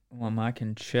 Well, I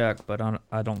can check, but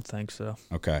I don't think so.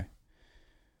 Okay.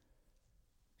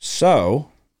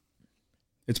 So,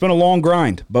 it's been a long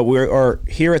grind, but we are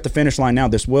here at the finish line now.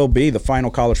 This will be the final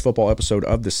college football episode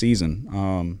of the season.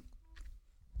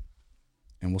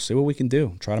 And we'll see what we can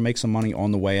do. Try to make some money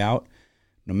on the way out.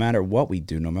 No matter what we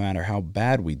do, no matter how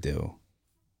bad we do,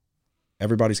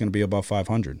 everybody's going to be above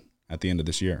 500 at the end of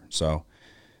this year. So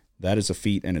that is a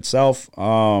feat in itself.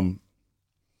 So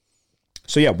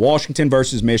yeah, Washington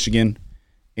versus Michigan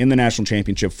in the national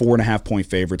championship, 4.5-point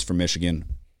favorites for Michigan.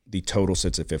 The total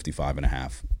sits at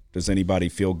 55.5. Does anybody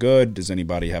feel good? Does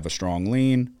anybody have a strong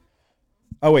lean?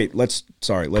 Oh wait, let's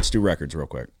do records real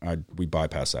quick. We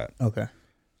bypass that. Okay.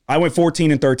 I went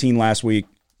 14-13 last week.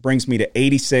 Brings me to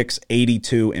 86,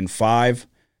 82, and 5.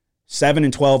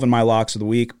 7-12 in my locks of the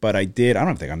week, but I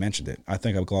don't think I mentioned it. I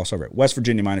think I glossed over it. West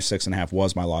Virginia minus 6.5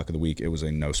 was my lock of the week. It was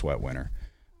a no sweat winner.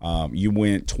 You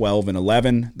went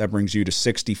 12-11. That brings you to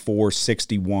 64,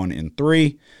 61, and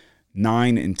 3.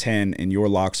 9-10 in your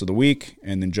locks of the week.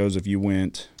 And then Joseph, I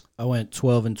went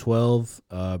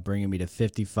 12-12, bringing me to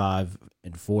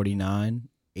 55-49.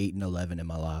 8-11 in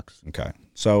my locks. Okay,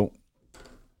 so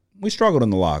we struggled in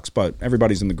the locks, but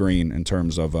everybody's in the green in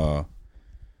terms of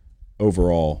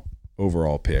overall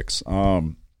picks.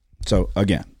 So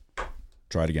again,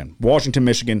 try it again. Washington,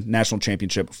 Michigan, national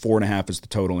championship, 4.5 is the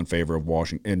total in favor of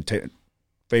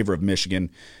favor of Michigan,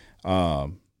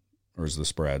 or is the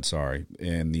spread? Sorry,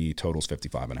 and the total's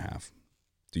 55.5.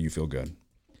 Do you feel good?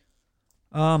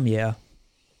 Yeah.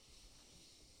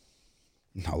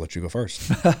 I'll let you go first,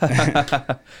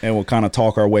 and we'll kind of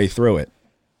talk our way through it.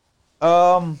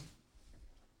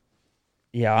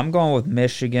 Yeah, I'm going with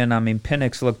Michigan. I mean,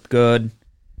 Penix looked good.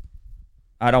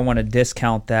 I don't want to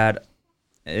discount that,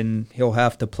 and he'll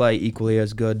have to play equally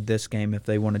as good this game if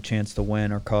they want a chance to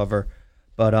win or cover.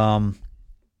 But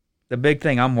the big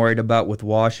thing I'm worried about with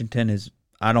Washington is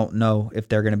I don't know if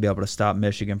they're going to be able to stop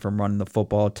Michigan from running the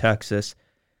football. Texas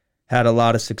had a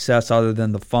lot of success other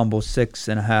than the fumble,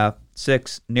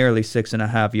 nearly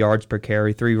 6.5 yards per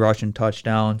carry, 3 rushing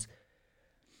touchdowns.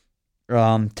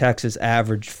 Texas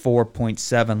averaged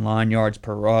 4.7 line yards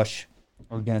per rush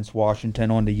against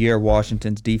Washington. On the year,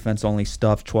 Washington's defense only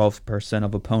stuffed 12%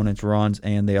 of opponents' runs,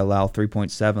 and they allow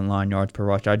 3.7 line yards per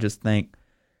rush. I just think,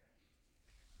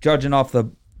 judging off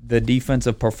the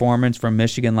defensive performance from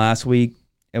Michigan last week,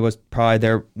 it was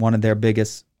probably one of their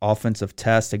biggest offensive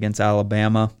tests against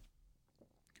Alabama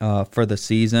for the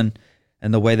season.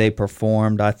 And the way they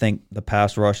performed, I think the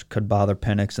pass rush could bother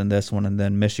Penix in this one, and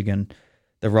then Michigan,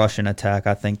 the Russian attack,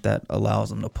 I think that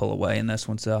allows them to pull away in this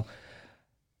one. So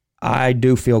I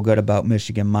do feel good about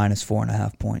Michigan minus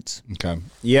 4.5 points. Okay.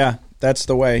 Yeah, that's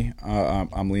the way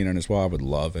I'm leaning as well. I would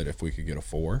love it if we could get a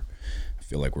 4. I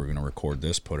feel like we're going to record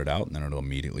this, put it out, and then it'll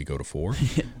immediately go to 4.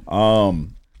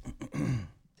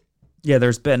 Yeah,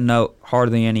 there's been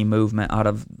hardly any movement out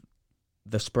of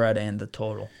the spread and the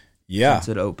total since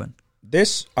it opened.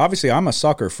 This, obviously, I'm a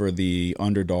sucker for the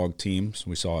underdog teams.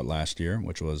 We saw it last year,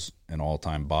 which was an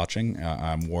all-time botching.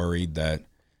 I'm worried that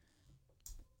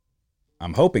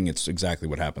I'm hoping it's exactly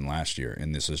what happened last year,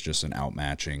 and this is just an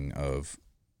outmatching of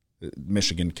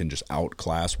Michigan can just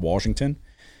outclass Washington.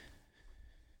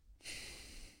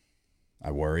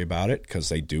 I worry about it because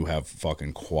they do have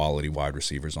fucking quality wide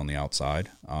receivers on the outside.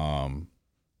 And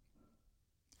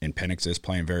Penix is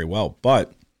playing very well.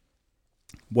 But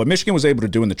what Michigan was able to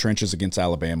do in the trenches against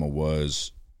Alabama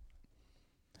was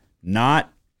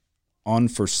not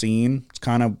unforeseen. It's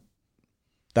kind of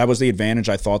that was the advantage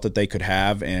I thought that they could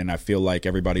have, and I feel like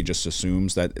everybody just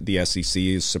assumes that the SEC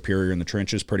is superior in the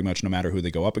trenches pretty much no matter who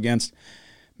they go up against.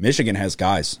 Michigan has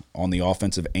guys on the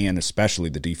offensive and especially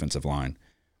the defensive line.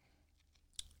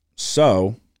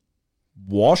 So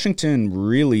Washington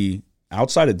really,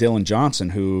 outside of Dylan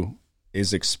Johnson, who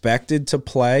is expected to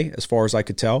play as far as I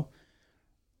could tell,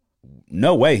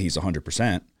 no way he's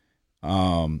 100%.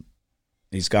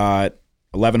 He's got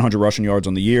 1,100 rushing yards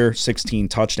on the year, 16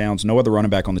 touchdowns. No other running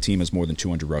back on the team has more than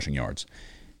 200 rushing yards.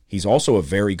 He's also a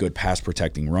very good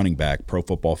pass-protecting running back. Pro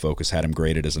Football Focus had him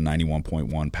graded as a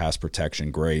 91.1 pass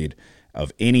protection grade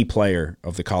of any player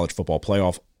of the college football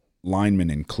playoff, lineman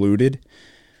included.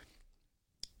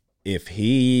 If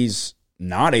he's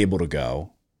not able to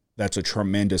go, that's a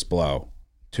tremendous blow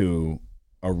to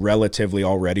a relatively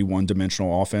already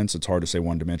one-dimensional offense. It's hard to say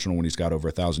one-dimensional when he's got over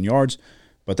 1,000 yards.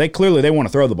 But they want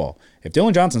to throw the ball. If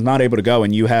Dylan Johnson's not able to go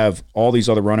and you have all these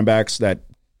other running backs that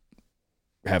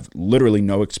have literally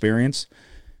no experience,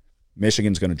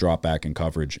 Michigan's going to drop back in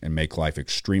coverage and make life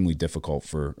extremely difficult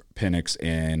for Penix.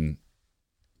 And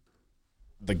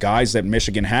the guys that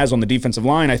Michigan has on the defensive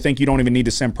line, I think you don't even need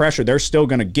to send pressure. They're still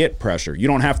going to get pressure. You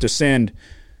don't have to send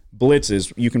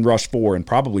blitzes. You can rush 4 and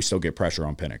probably still get pressure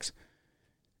on Penix.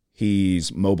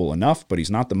 He's mobile enough, but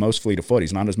he's not the most fleet of foot.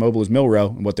 He's not as mobile as Milroe.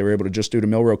 And what they were able to just do to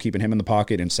Milroe, keeping him in the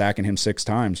pocket and sacking him 6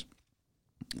 times,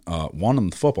 won them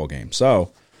the football game.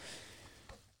 So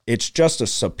it's just a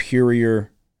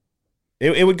superior.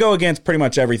 It would go against pretty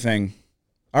much everything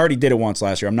I already did it once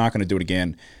last year. I'm not going to do it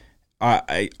again.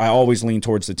 I always lean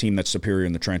towards the team that's superior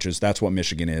in the trenches. That's what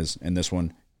Michigan is in this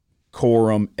one.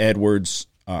 Corum, Edwards.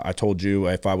 I told you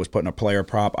if I was putting a player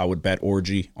prop, I would bet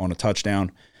Orgy on a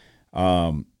touchdown.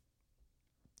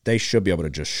 They should be able to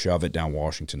just shove it down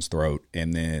Washington's throat,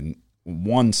 and then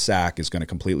one sack is going to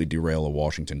completely derail a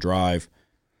Washington drive.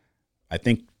 I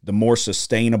think the more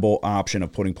sustainable option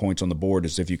of putting points on the board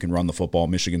is if you can run the football.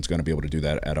 Michigan's going to be able to do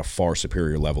that at a far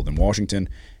superior level than Washington.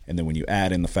 And then when you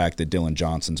add in the fact that Dylan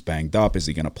Johnson's banged up, is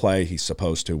he going to play? He's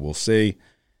supposed to. We'll see.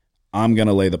 I'm going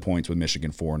to lay the points with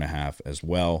Michigan 4.5 as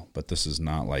well, but this is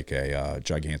not like a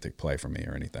gigantic play for me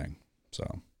or anything.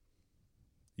 So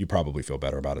you probably feel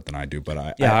better about it than I do.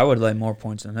 But I would lay more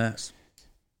points than this.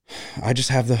 I just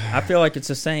have I feel like it's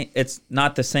the same. It's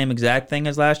not the same exact thing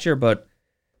as last year, but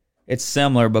it's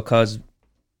similar because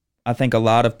I think a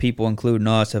lot of people, including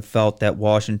us, have felt that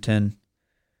Washington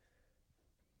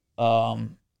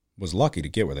was lucky to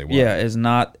get where they were. Yeah, is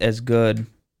not as good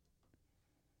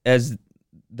as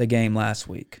the game last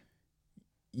week.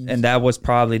 And that was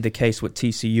probably the case with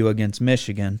TCU against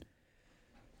Michigan.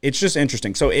 It's just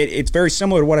interesting. So it's very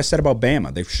similar to what I said about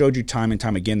Bama. They've showed you time and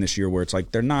time again this year where it's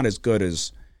like they're not as good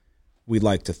as we'd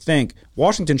like to think.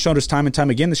 Washington showed us time and time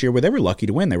again this year where they were lucky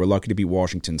to win. They were lucky to beat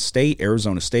Washington State.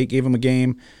 Arizona State gave them a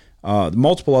game.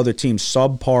 Multiple other teams,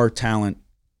 subpar talent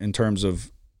in terms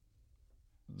of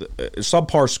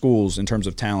subpar schools in terms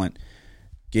of talent,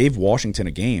 gave Washington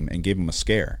a game and gave them a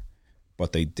scare.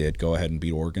 But they did go ahead and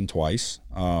beat Oregon twice,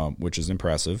 which is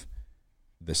impressive.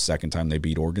 The second time they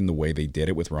beat Oregon, the way they did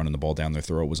it with running the ball down their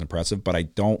throat was impressive. But I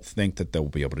don't think that they'll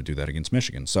be able to do that against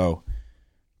Michigan. So,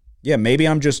 yeah, maybe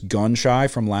I'm just gun shy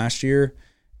from last year,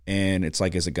 and it's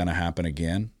like, is it going to happen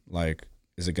again? Like,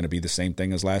 is it going to be the same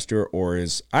thing as last year, or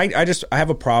is I have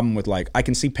a problem with, like, I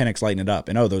can see Penix lighting it up,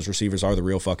 and those receivers are the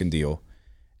real fucking deal,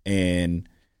 and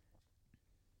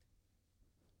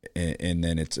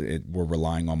then we're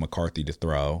relying on McCarthy to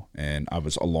throw, and I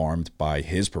was alarmed by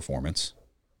his performance.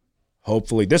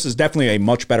 Hopefully, this is definitely a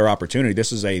much better opportunity.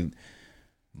 This is a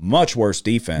much worse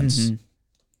defense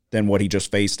than what he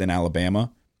just faced in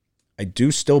Alabama. I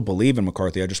do still believe in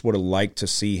McCarthy. I just would have liked to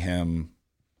see him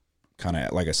kind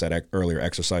of, like I said earlier,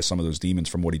 exercise some of those demons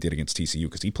from what he did against TCU,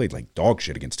 because he played like dog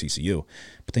shit against TCU.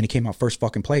 But then he came out first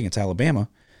fucking play against Alabama.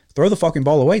 Throw the fucking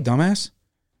ball away, dumbass.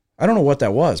 I don't know what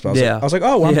that was, but I was like,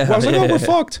 we're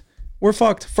fucked. We're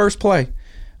fucked. First play.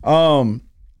 I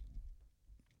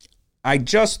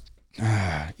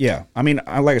mean,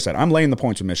 like I said, I'm laying the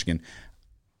points with Michigan.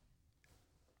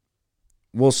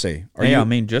 We'll see. I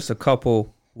mean, just a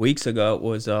couple weeks ago, it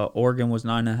was Oregon was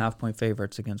 9.5-point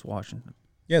favorites against Washington.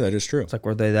 Yeah, that is true. It's like,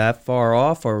 were they that far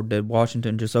off, or did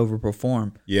Washington just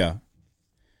overperform? Yeah.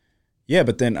 Yeah,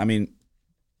 but then, I mean,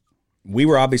 we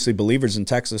were obviously believers in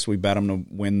Texas. We bet them to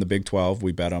win the Big 12.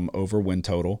 We bet them over win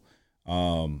total.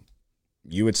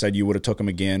 You had said you would have took them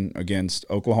again against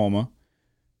Oklahoma.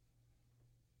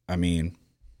 I mean,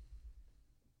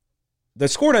 the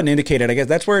score doesn't indicate it. I guess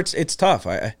that's where it's tough.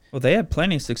 Well, they had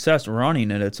plenty of success running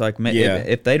it. It's like,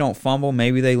 if they don't fumble,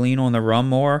 maybe they lean on the run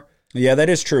more. Yeah, that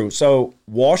is true. So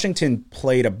Washington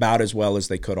played about as well as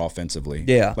they could offensively.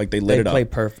 Yeah, like they lit it up. They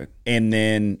played perfect. And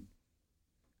then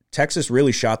Texas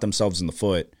really shot themselves in the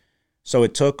foot. So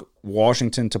it took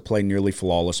Washington to play nearly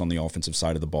flawless on the offensive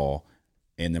side of the ball,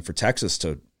 and then for Texas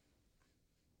to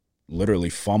literally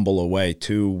fumble away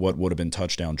to what would have been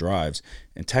touchdown drives.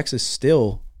 And Texas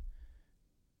still,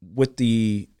 with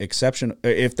the exception,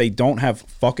 if they don't have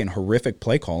fucking horrific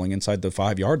play calling inside the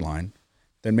 5-yard line,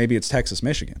 then maybe it's Texas,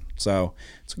 Michigan. So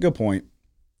it's a good point.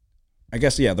 I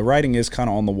guess, yeah, the writing is kind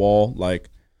of on the wall. Like,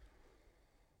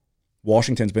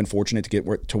 Washington's been fortunate to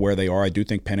get to where they are. I do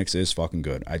think Penix is fucking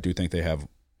good. I do think they have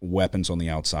weapons on the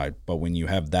outside. But when you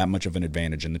have that much of an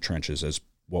advantage in the trenches, as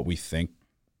what we think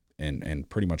and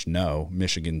pretty much know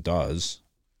Michigan does,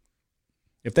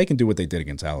 if they can do what they did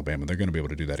against Alabama, they're going to be able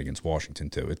to do that against Washington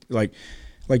too. Like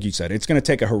you said, it's going to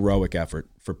take a heroic effort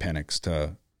for Penix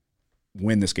to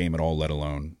win this game at all, let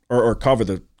alone or cover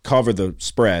the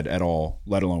spread at all,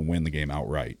 let alone win the game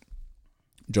outright.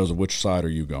 Joseph, which side are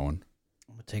you going?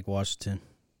 I'm gonna take Washington.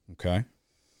 Okay.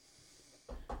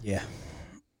 Yeah.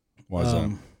 Why is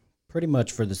that? Pretty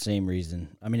much for the same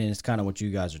reason. I mean, and it's kind of what you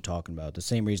guys are talking about. The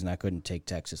same reason I couldn't take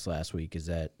Texas last week is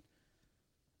that,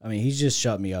 I mean, he's just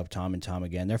shut me up time and time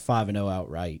again. They're 5-0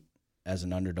 outright as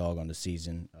an underdog on the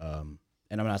season. And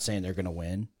I'm not saying they're going to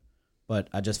win, but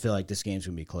I just feel like this game's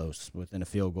going to be close within a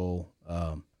field goal.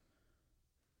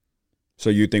 So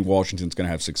you think Washington's going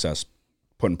to have success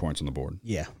putting points on the board?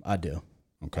 Yeah, I do.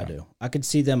 Okay. I do. I could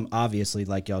see them, obviously,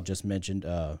 like y'all just mentioned,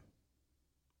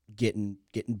 getting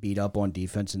beat up on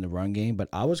defense in the run game. But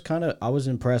I was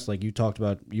impressed. Like you talked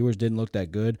about, yours didn't look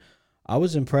that good. I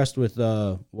was impressed with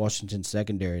Washington's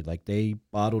secondary. Like they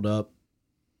bottled up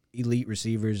elite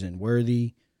receivers in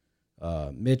Worthy,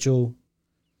 Mitchell.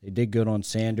 They did good on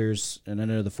Sanders, and I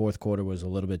know the fourth quarter was a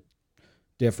little bit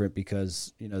different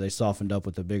because they softened up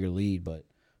with a bigger lead. But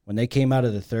when they came out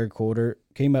in the third quarter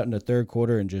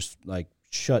and just like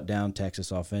shut down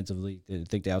Texas offensively, I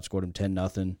think they outscored them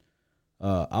 10-0.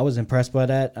 I was impressed by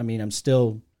that. I mean, I'm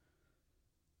still.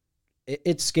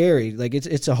 It's scary. Like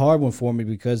it's a hard one for me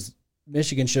because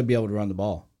Michigan should be able to run the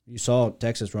ball. You saw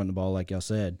Texas run the ball, like y'all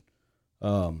said.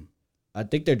 I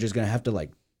think they're just gonna have to like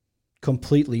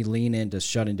completely lean into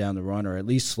shutting down the run or at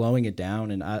least slowing it down.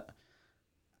 And I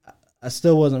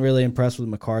still wasn't really impressed with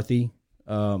McCarthy.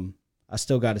 I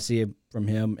still got to see it from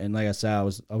him. And like I said, I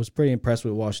was pretty impressed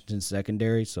with Washington's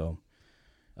secondary. So,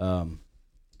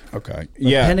 okay,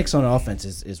 yeah. Penix on offense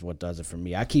is what does it for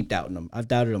me. I keep doubting him. I've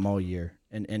doubted him all year,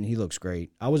 and he looks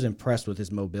great. I was impressed with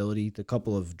his mobility. The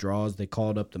couple of draws they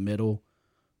called up the middle.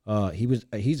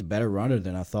 He's a better runner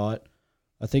than I thought.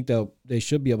 I think they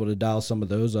should be able to dial some of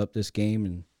those up this game,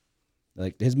 and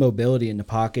like his mobility in the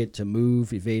pocket to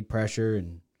move, evade pressure,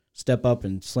 and step up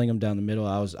and sling them down the middle.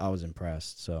 I was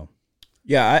impressed. So,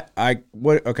 yeah,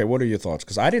 what are your thoughts?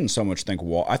 Because I didn't so much think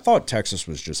I thought Texas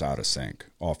was just out of sync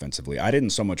offensively. I didn't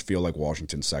so much feel like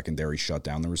Washington's secondary shut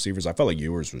down the receivers. I felt like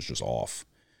Ewers was just off.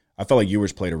 I felt like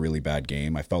Ewers played a really bad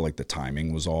game. I felt like the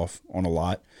timing was off on a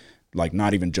lot. Like,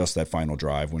 not even just that final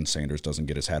drive when Sanders doesn't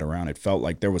get his head around. It felt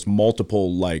like there was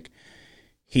multiple, like,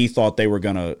 he thought they were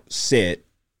going to sit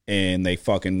and they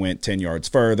fucking went 10 yards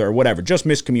further or whatever. Just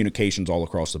miscommunications all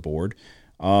across the board.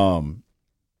 What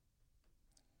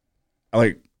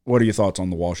are your thoughts on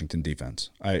the Washington defense?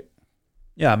 I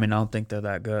don't think they're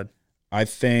that good.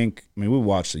 We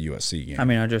watched the USC game.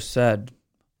 I just said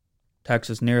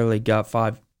Texas nearly got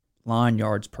 5 line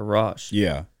yards per rush.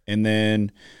 Yeah. And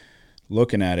then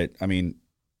looking at it,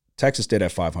 Texas did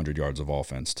have 500 yards of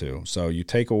offense too. So you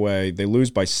take away, they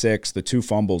lose by 6. The 2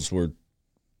 fumbles were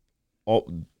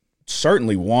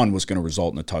certainly one was going to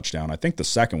result in a touchdown. I think the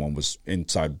second one was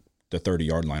inside the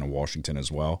 30-yard line of Washington as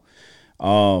well.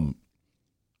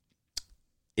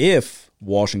 If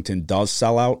Washington does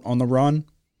sell out on the run,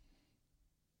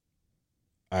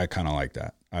 I kind of like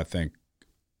that. I think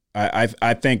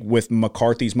with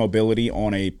McCarthy's mobility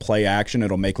on a play action,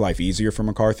 it'll make life easier for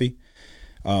McCarthy.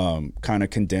 Kind of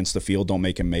condense the field, don't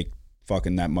make him make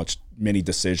fucking that many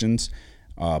decisions.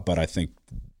 But I think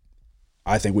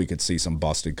we could see some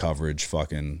busted coverage,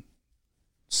 fucking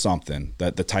something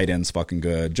that the tight end's fucking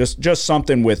good. Just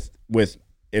something with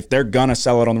if they're gonna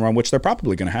sell it on the run, which they're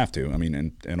probably gonna have to.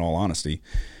 In all honesty,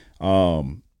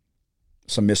 some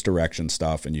misdirection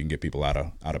stuff, and you can get people out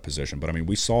of position. But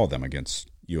we saw them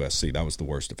against USC. That was the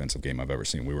worst defensive game I've ever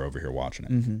seen. We were over here watching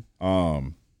it. Mm-hmm.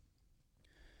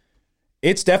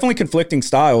 It's definitely conflicting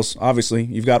styles. Obviously,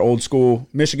 you've got old school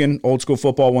Michigan, old school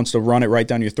football wants to run it right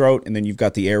down your throat, and then you've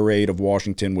got the air raid of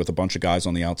Washington with a bunch of guys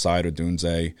on the outside,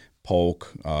 Odunze,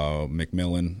 Polk,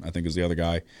 McMillan, I think is the other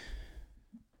guy.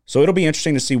 So it'll be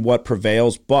interesting to see what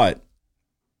prevails, but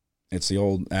it's the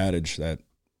old adage that,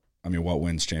 what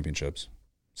wins championships?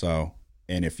 So,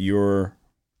 and if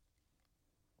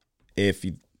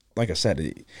like I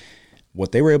said,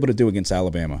 what they were able to do against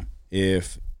Alabama,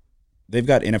 if they've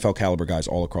got NFL caliber guys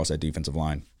all across that defensive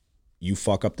line, you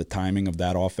fuck up the timing of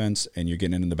that offense and you're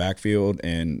getting in the backfield.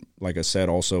 And like I said,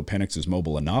 also Penix is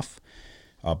mobile enough,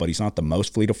 but he's not the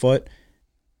most fleet of foot.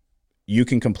 You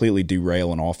can completely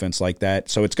derail an offense like that.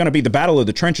 So it's going to be the battle of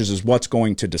the trenches is what's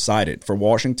going to decide it. For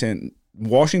Washington,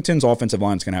 Washington's offensive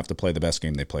line is going to have to play the best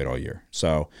game they played all year.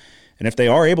 So, and if they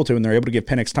are able to and they're able to give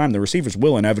Penix time, the receivers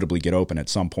will inevitably get open at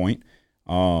some point.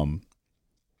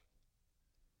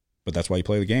 But that's why you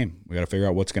play the game. We got to figure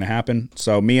out what's going to happen.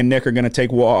 So me and Nick are going to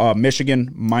take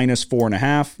Michigan minus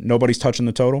 4.5. Nobody's touching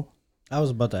the total. I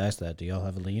was about to ask that. Do y'all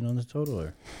have a lean on the total?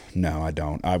 Or? No, I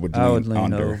don't. I would lean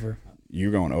under. Over.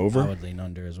 You're going over? I would lean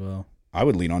under as well. I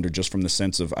would lean under just from the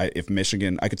sense of if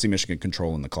Michigan, I could see Michigan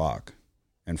controlling the clock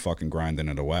and fucking grinding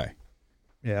it away.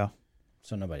 Yeah.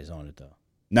 So nobody's on it, though.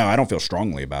 No, I don't feel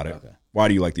strongly about it. Okay. Why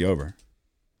do you like the over?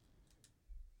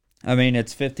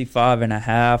 It's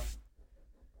 55.5.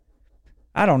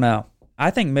 I don't know.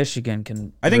 I think Michigan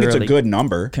can. I think it's a good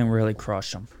number. Can really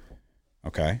crush them.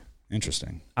 Okay.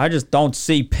 Interesting. I just don't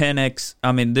see Penix.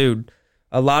 Dude,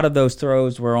 a lot of those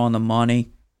throws were on the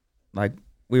money. Like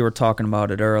we were talking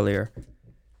about it earlier.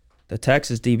 The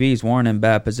Texas DBs weren't in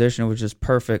bad position. It was just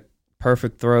perfect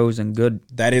perfect throws and good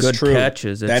good true.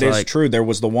 catches. It's That is like, true. There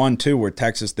was the one, too, where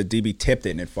Texas, the DB tipped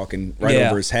it and it fucking Yeah.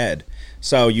 over his head.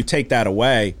 So you take that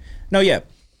away. No, yeah.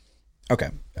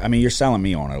 Okay. I mean, you're selling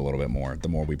me on it a little bit more the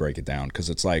more we break it down, because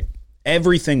it's like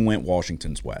everything went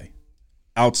Washington's way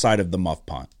outside of the muff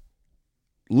punt.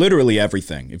 Literally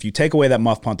everything. If you take away that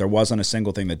muff punt, there wasn't a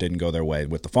single thing that didn't go their way.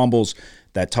 With the fumbles,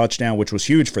 that touchdown, which was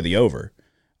huge for the over.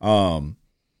 And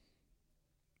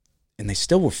they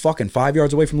still were fucking 5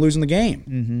 yards away from losing the game.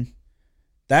 Mm-hmm.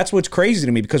 That's what's crazy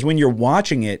to me, because when you're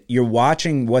watching it, you're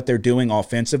watching what they're doing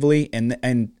offensively,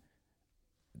 and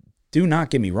do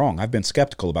not get me wrong, I've been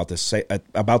skeptical about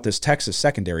this Texas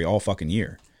secondary all fucking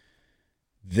year.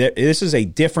 This is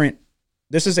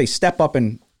a step up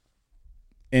in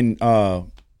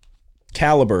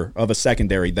caliber of a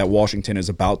secondary that Washington is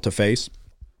about to face.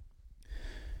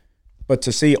 But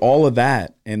to see all of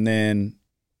that, and then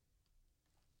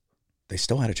they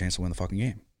still had a chance to win the fucking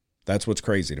game. That's what's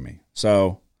crazy to me.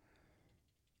 So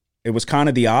it was kind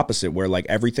of the opposite, where like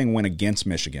everything went against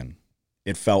Michigan.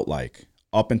 It felt like,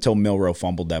 up until Milroe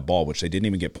fumbled that ball, which they didn't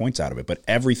even get points out of it. But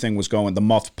everything was going, the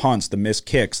muffed punts, the missed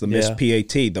kicks, the missed PAT,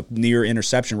 the near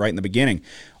interception right in the beginning.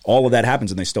 All of that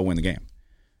happens and they still win the game.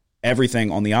 Everything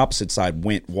on the opposite side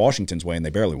went Washington's way and they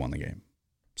barely won the game.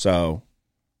 So,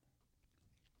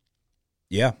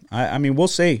 yeah, I mean, we'll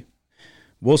see.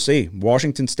 We'll see.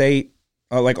 Washington State,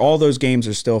 like all those games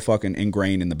are still fucking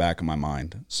ingrained in the back of my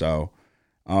mind. So,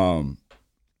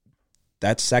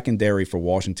 that secondary for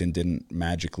Washington didn't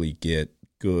magically get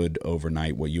good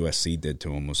overnight. What USC did to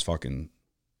them was fucking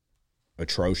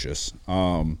atrocious.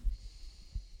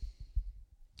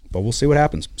 But we'll see what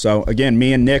happens. So, again,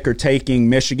 me and Nick are taking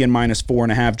Michigan minus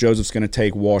 4.5. Joseph's going to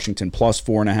take Washington plus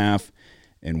 4.5.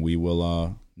 And we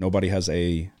will, nobody has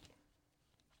a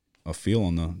feel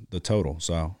on the total.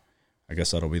 So, I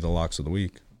guess that'll be the locks of the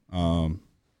week.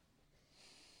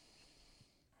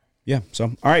 Yeah, so,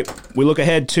 all right. We look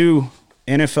ahead to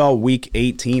NFL Week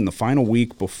 18, the final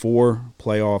week before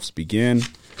playoffs begin.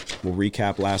 We'll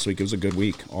recap last week. It was a good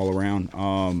week all around.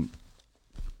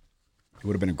 It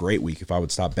would have been a great week if I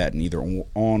would stop betting either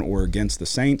on or against the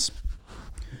Saints.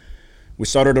 We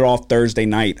started it off Thursday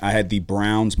night. I had the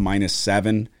Browns minus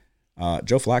 7.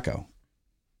 Joe Flacco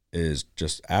is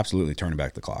just absolutely turning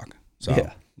back the clock.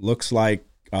 So looks like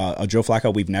a Joe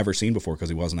Flacco we've never seen before, because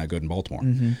he wasn't that good in Baltimore.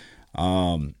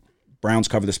 Mm-hmm. Browns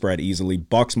cover the spread easily.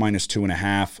 Bucks minus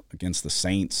 2.5 against the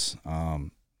Saints.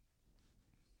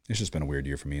 It's just been a weird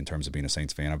year for me in terms of being a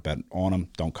Saints fan. I've bet on them,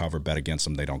 don't cover. Bet against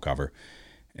them, they don't cover.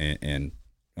 And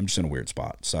I'm just in a weird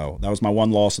spot. So that was my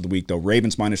one loss of the week, though.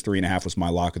 Ravens minus 3.5 was my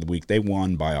lock of the week. They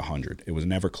won by 100. It was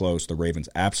never close. The Ravens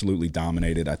absolutely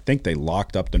dominated. I think they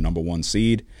locked up the number 1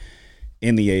 seed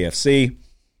in the AFC,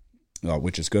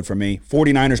 which is good for me.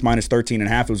 49ers minus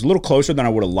 13.5. It was a little closer than I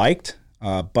would have liked,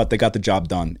 but they got the job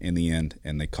done in the end,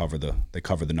 and they cover the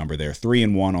number there.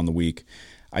 3-1 on the week.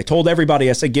 I told everybody,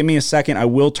 I said, give me a second. I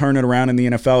will turn it around in the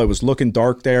NFL. It was looking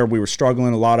dark there. We were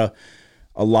struggling, a lot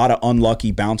of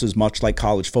unlucky bounces, much like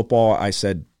college football. I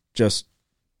said, just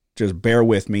bear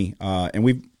with me. And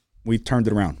we've turned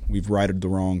it around. We've righted the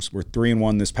wrongs. We're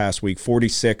 3-1 this past week,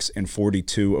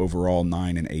 46-42 overall,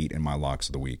 9-8 in my locks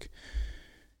of the week.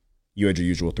 You had your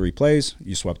usual 3 plays.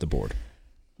 You swept the board.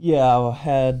 Yeah, I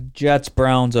had Jets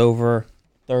Browns over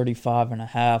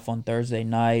 35.5 on Thursday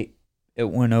night. It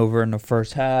went over in the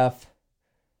first half.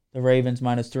 The Ravens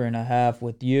minus 3.5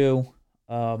 with you.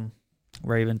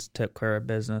 Ravens took care of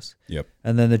business. Yep.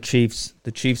 And then the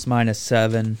Chiefs minus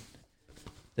 7.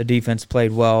 The defense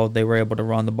played well. They were able to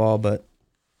run the ball, but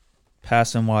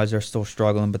passing-wise, they're still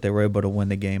struggling, but they were able to win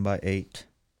the game by 8.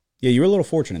 Yeah, you were a little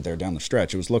fortunate there down the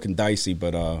stretch. It was looking dicey,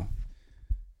 but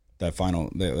that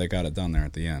final, they got it done there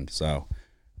at the end. So,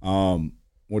 what are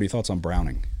your thoughts on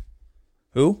Browning?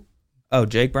 Who? Oh,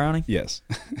 Jake Browning? Yes.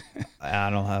 I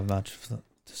don't have much to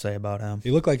say about him. He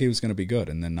looked like he was going to be good,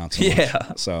 and then not so much.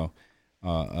 Yeah. So,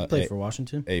 played for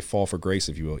Washington. A fall for grace,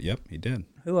 if you will. Yep, he did.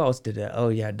 Who else did that? Oh,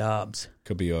 yeah, Dobbs.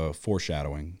 Could be a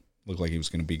foreshadowing. Looked like he was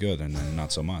going to be good, and then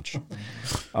not so much.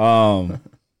 All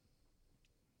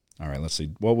right, let's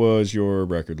see. What was your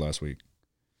record last week?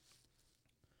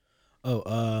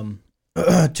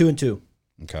 2-2.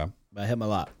 Okay. I hit my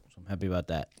lock, so I'm happy about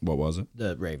that. What was it?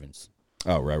 The Ravens.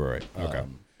 Oh, right. Okay.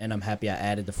 And I'm happy I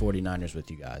added the 49ers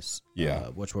with you guys. Yeah.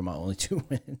 Which were my only 2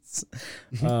 wins.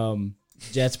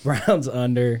 Jets Browns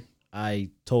under. I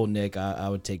told Nick I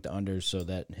would take the under so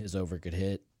that his over could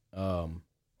hit.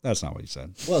 That's not what you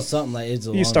said. Well, something like it's.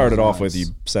 You started off with you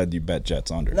said you bet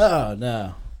Jets under.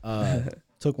 No.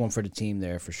 Took one for the team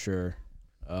there for sure.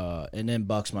 And then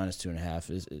Bucks minus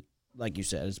 2.5 is like you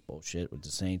said, it's bullshit with the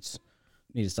Saints.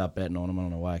 Need to stop betting on them. I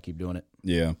don't know why I keep doing it.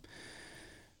 Yeah.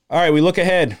 All right, we look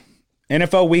ahead.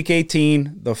 NFL Week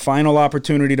 18, the final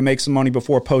opportunity to make some money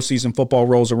before postseason football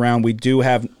rolls around. We do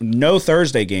have no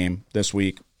Thursday game this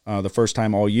week, the first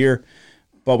time all year,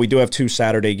 but we do have 2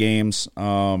 Saturday games,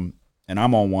 and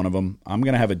I'm on one of them. I'm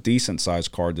going to have a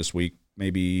decent-sized card this week,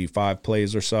 maybe 5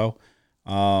 plays or so.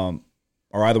 Are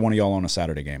either one of y'all on a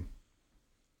Saturday game?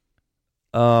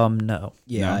 No.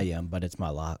 Yeah, No? I am, but it's my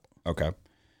lock. Okay.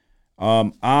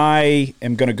 I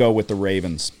am going to go with the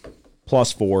Ravens,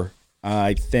 +4.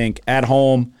 I think at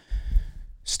home,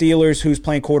 Steelers, who's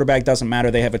playing quarterback, doesn't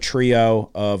matter. They have a trio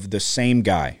of the same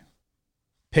guy.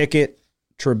 Pickett,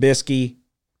 Trubisky,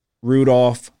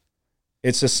 Rudolph.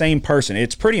 It's the same person.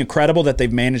 It's pretty incredible that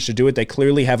they've managed to do it. They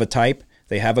clearly have a type.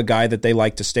 They have a guy that they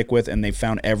like to stick with, and they've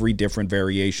found every different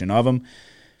variation of him.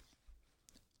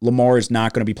 Lamar is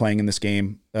not going to be playing in this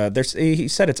game. He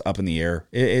said it's up in the air.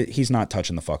 He's not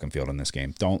touching the fucking field in this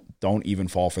game. Don't even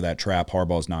fall for that trap.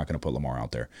 Harbaugh's not going to put Lamar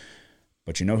out there.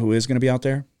 But you know who is going to be out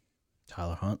there?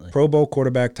 Tyler Huntley. Pro Bowl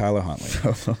quarterback Tyler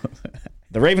Huntley.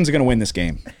 The Ravens are going to win this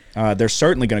game. They're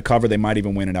certainly going to cover. They might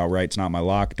even win it outright. It's not my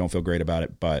lock. Don't feel great about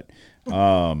it. But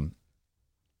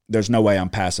there's no way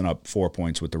I'm passing up 4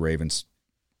 points with the Ravens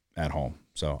at home.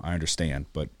 So I understand.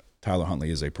 But Tyler Huntley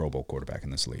is a Pro Bowl quarterback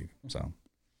in this league. So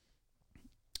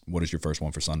what is your first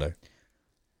one for Sunday?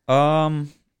 Seahawks,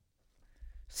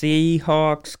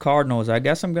 Cardinals. I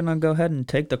guess I'm going to go ahead and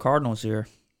take the Cardinals here.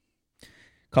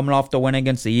 Coming off the win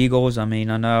against the Eagles, I mean,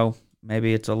 I know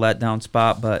maybe it's a letdown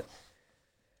spot, but,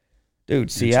 dude,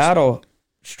 Seattle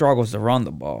struggles to run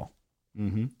the ball.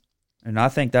 Mm-hmm. And I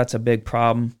think that's a big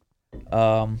problem.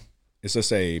 Is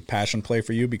this a passion play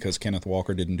for you because Kenneth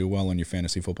Walker didn't do well in your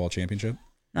fantasy football championship?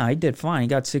 No, he did fine. He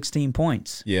got 16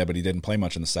 points. Yeah, but he didn't play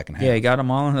much in the second half. Yeah, he got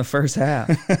them all in the first half.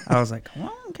 I was like, come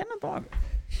on, Kenneth Walker.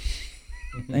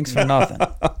 Thanks for nothing.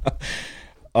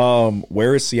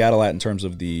 Where is Seattle at in terms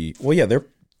of the? Well, yeah,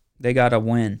 They got a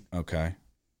win. Okay.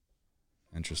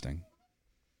 Interesting.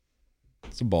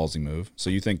 It's a ballsy move.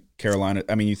 So you think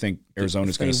you think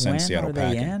Arizona's going to send Seattle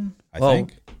packing? I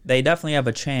think. They definitely have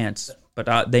a chance,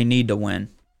 but they need to win.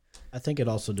 I think it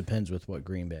also depends with what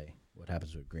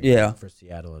happens with Green Yeah. Bay for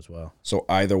Seattle as well. So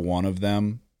either one of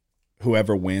them,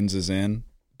 whoever wins is in,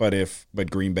 but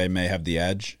Green Bay may have the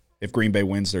edge. If Green Bay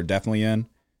wins, they're definitely in.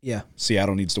 Yeah.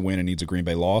 Seattle needs to win and needs a Green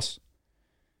Bay loss.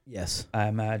 Yes. I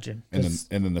imagine. And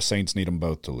then the Saints need them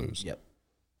both to lose. Yep.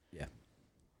 Yeah.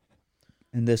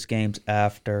 And this game's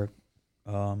after,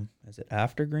 is it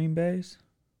after Green Bay's?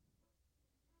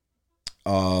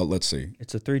 Let's see.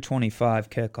 It's a 3:25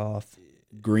 kickoff.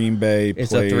 Green Bay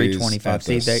It's plays a 3:25. at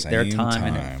the See, they're same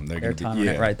timing time. it. They're gonna be- timing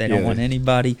it yeah, right. They don't yeah. want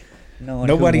anybody knowing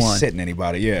Nobody's who won. sitting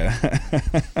anybody, yeah.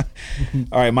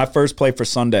 All right, my first play for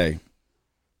Sunday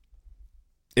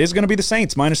is going to be the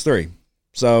Saints, -3.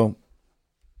 So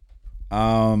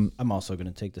I'm also going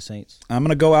to take the Saints. I'm going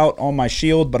to go out on my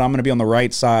shield, but I'm going to be on the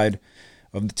right side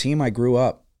of the team I grew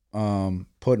up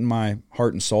putting my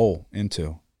heart and soul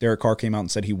into. Derek Carr came out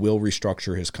and said he will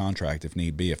restructure his contract if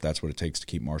need be, if that's what it takes to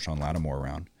keep Marshawn Lattimore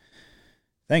around.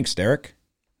 Thanks, Derek.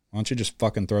 Why don't you just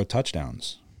fucking throw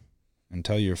touchdowns and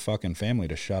tell your fucking family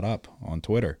to shut up on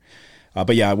Twitter?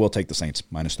 But yeah, I will take the Saints,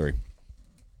 -3.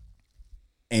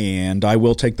 And I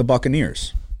will take the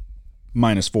Buccaneers,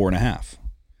 -4.5.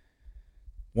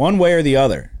 One way or the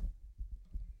other.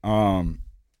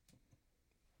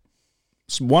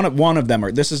 One of them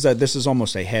are. This is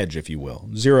almost a hedge, if you will.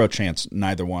 0 chance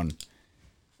neither one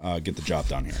get the job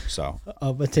done here. So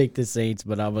I'm gonna take the Saints,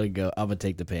 but I'm gonna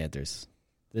take the Panthers.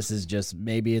 This is just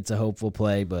maybe it's a hopeful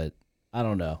play, but I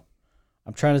don't know.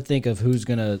 I'm trying to think of who's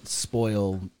gonna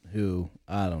spoil who.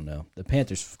 I don't know. The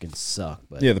Panthers fucking suck,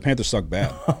 but yeah, the Panthers suck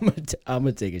bad. I'm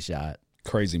gonna take a shot.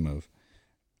 Crazy move.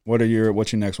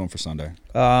 What's your next one for Sunday?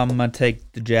 I'm gonna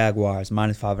take the Jaguars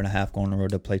 -5.5 going on the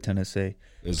road to play Tennessee.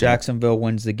 Jacksonville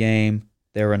wins the game.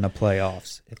 They're in the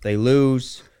playoffs. If they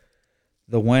lose,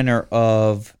 the winner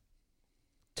of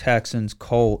Texans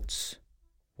Colts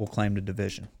will claim the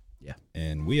division. Yeah,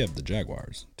 and we have the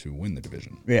Jaguars to win the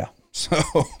division. Yeah. So,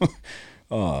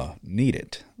 need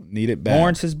it bad.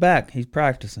 Lawrence is back. He's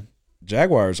practicing.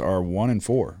 Jaguars are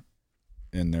 1-4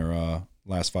 in their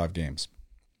last 5 games.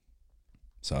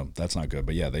 So that's not good.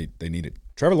 But yeah, they need it.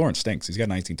 Trevor Lawrence stinks. He's got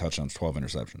 19 touchdowns, 12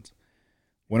 interceptions.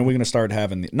 When are we going to start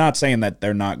having not saying that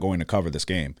they're not going to cover this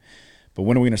game, but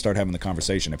when are we going to start having the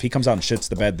conversation? If he comes out and shits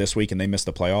the bed this week and they miss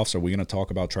the playoffs, are we going to talk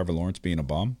about Trevor Lawrence being a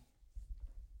bum?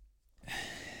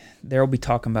 They'll be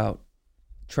talking about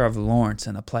Trevor Lawrence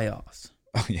in the playoffs.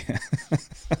 Oh, yeah.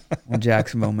 When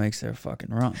Jacksonville makes their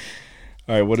fucking run.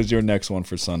 All right, what is your next one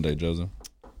for Sunday, Joseph?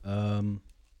 I'm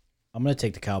gonna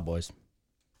take the Cowboys.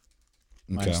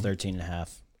 minus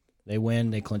 13.5. They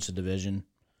win, they clinch the division.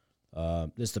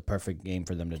 This is the perfect game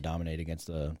for them to dominate against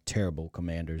the terrible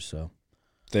Commanders. So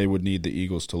They would need the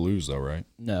Eagles to lose, though, right?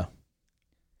 no,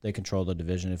 they control the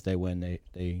division. If they win,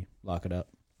 they lock it up.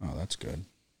 Oh, that's good.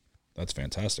 That's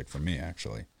fantastic for me,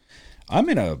 actually. I'm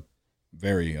in a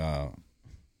very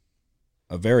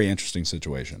interesting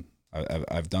situation.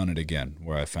 I've done it again,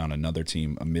 where I found another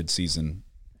team, a midseason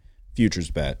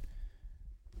futures bet,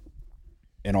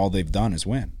 and all they've done is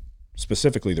win.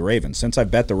 Specifically, the Ravens. Since I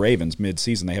bet the Ravens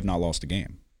midseason, they have not lost a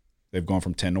game. They've gone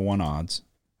from 10-1 odds.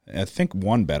 I think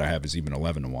one bet I have is even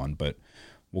 11-1, but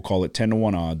we'll call it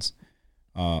 10-1 odds,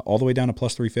 all the way down to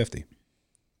plus 350.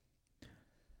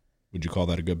 Would you call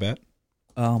that a good bet?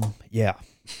 Yeah.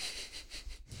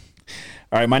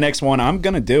 All right, my next one, I'm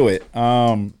going to do it.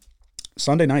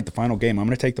 Sunday night, the final game, I'm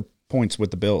going to take the points with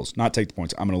the Bills. Not take the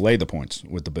points. I'm going to lay the points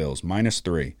with the Bills,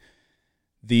 -3.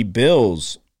 The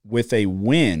Bills with a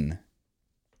win.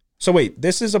 So wait,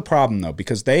 this is a problem, though,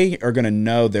 because they are going to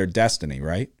know their destiny,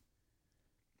 right?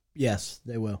 Yes,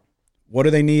 they will. What do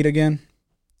they need again?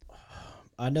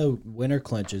 I know winner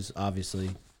clinches,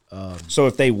 obviously. So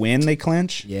if they win, they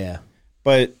clinch? Yeah.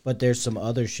 But there's some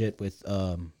other shit with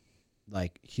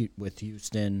with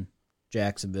Houston,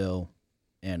 Jacksonville,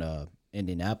 and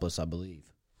Indianapolis, I believe.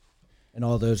 And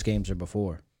all those games are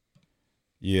before.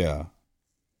 yeah,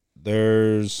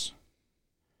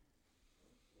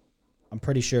 I'm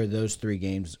pretty sure those 3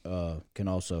 games can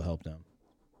also help them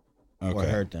or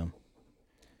hurt them.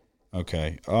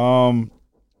 Okay.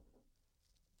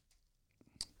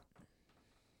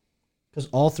 Because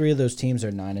all 3 of those teams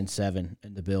are 9-7,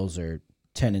 and the Bills are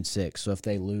 10-6. So if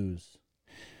they lose,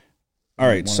 All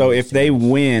right, so if they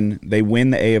win the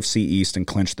AFC East and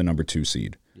clinch the number 2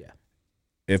 seed. yeah,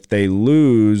 If they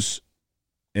lose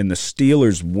and the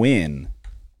Steelers win,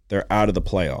 they're out of the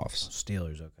playoffs.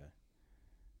 Steelers, okay.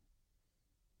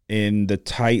 And the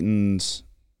Titans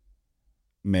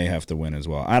may have to win as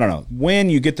well. I don't know. When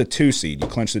you get the 2 seed, you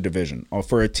clinch the division. Or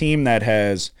for a team that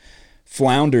has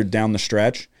floundered down the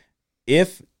stretch,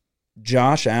 if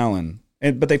Josh Allen,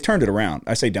 but they've turned it around.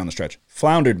 I say down the stretch.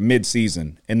 Floundered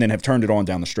mid-season and then have turned it on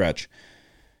down the stretch.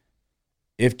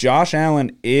 If Josh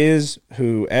Allen is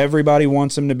who everybody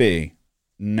wants him to be,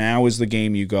 now is the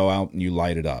game you go out and you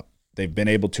light it up. They've been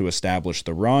able to establish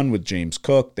the run with James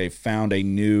Cook. They've found a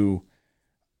new,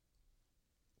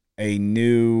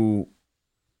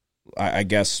 I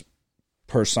guess,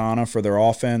 persona for their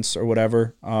offense or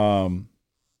whatever. I'm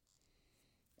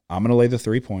going to lay the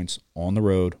 3 points on the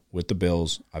road with the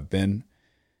Bills. I've been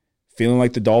feeling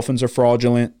like the Dolphins are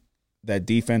fraudulent. That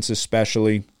defense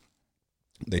especially.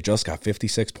 They just got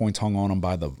 56 points hung on them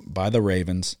by the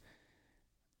Ravens.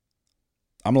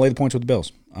 I'm going to lay the points with the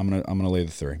Bills. I'm going to lay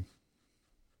the 3.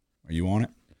 Are you on it?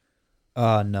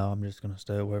 No, I'm just going to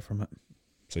stay away from it.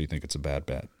 So you think it's a bad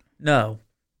bet? No.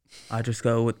 I just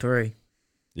go with 3.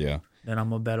 Yeah. Then I'm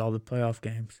going to bet all the playoff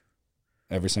games.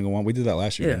 Every single one? We did that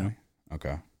last year, Yeah. didn't we?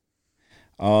 Okay.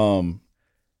 All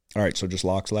right, so just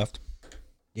locks left?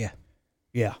 Yeah.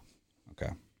 Yeah.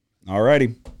 Okay. All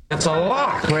righty. It's a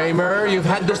lock, Kramer. You've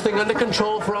had this thing under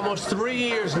control for almost 3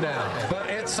 years now. But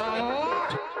it's a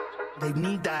lock. They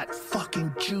need that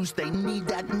fucking juice. They need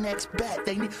that next bet.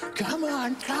 They need. Come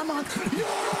on.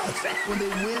 Yes! When they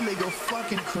win, they go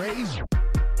fucking crazy.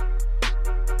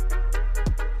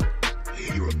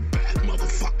 You're a bad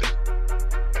motherfucker.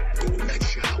 Go in that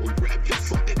shower, grab your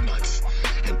fucking nuts,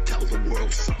 and tell the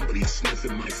world somebody's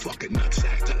sniffing my fucking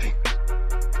nutsack today.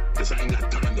 Because I ain't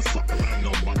got time to fuck around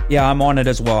no more. Yeah, I'm on it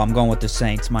as well. I'm going with the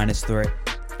Saints -3.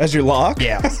 As your lock?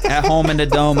 Yeah. At home in the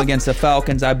Dome against the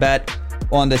Falcons, I bet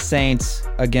on the Saints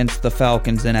against the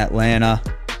Falcons in Atlanta.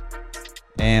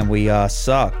 And we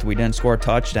sucked. We didn't score a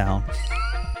touchdown.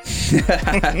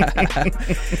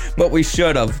 But we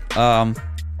should have.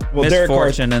 Well,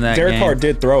 misfortune in that Derek game. Carr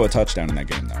did throw a touchdown in that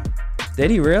game, though.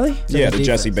 Did he really? Yeah, the to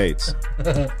Jesse defense.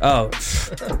 Bates. Oh.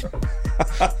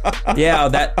 Yeah,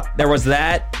 there was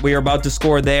that. We were about to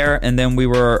score there, and then we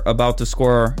were about to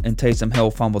score, and Taysom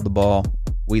Hill fumbled the ball.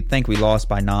 We think we lost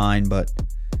by 9, but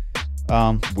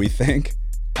We think?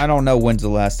 I don't know when's the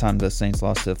last time the Saints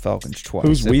lost to the Falcons twice.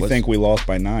 Who's It we was- think we lost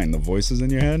by 9? The voices in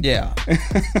your head? Yeah.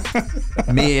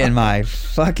 Me and my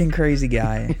fucking crazy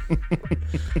guy.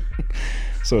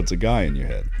 So it's a guy in your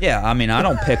head. Yeah, I mean, I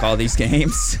don't pick all these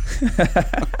games.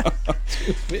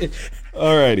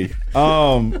 All righty.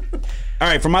 All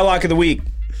right, for my lock of the week,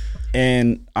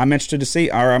 and I'm interested to see,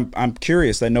 or I'm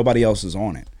curious that nobody else is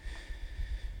on it.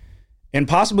 And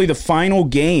possibly the final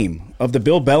game of the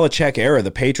Bill Belichick era,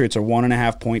 the Patriots are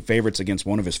 1.5 point favorites against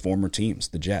one of his former teams,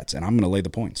 the Jets, and I'm going to lay the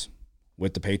points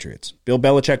with the Patriots. Bill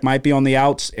Belichick might be on the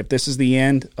outs. If this is the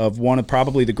end of one of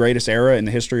probably the greatest era in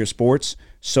the history of sports,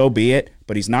 so be it.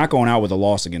 But he's not going out with a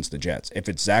loss against the Jets. If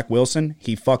it's Zach Wilson,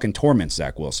 he fucking torments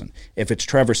Zach Wilson. If it's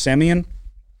Trevor Siemian,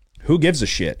 who gives a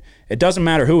shit? It doesn't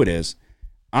matter who it is.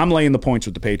 I'm laying the points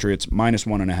with the Patriots.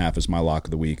 -1.5 is my lock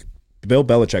of the week. Bill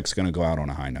Belichick's going to go out on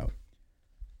a high note.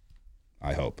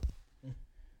 I hope.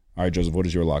 All right, Joseph, what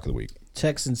is your lock of the week?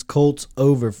 Texans Colts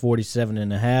over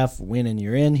 47.5. Winning,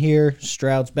 you're in here.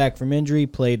 Stroud's back from injury.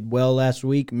 Played well last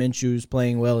week. Minshew's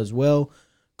playing well as well.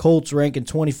 Colts ranking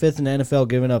 25th in the NFL,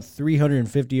 giving up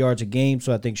 350 yards a game.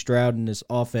 So I think Stroud and this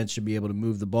offense should be able to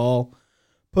move the ball,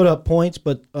 put up points.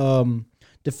 But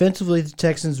defensively, the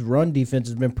Texans' run defense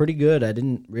has been pretty good. I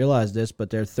didn't realize this, but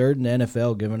they're third in the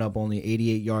NFL, giving up only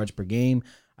 88 yards per game.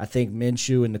 I think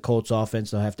Minshew and the Colts offense,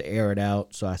 they'll have to air it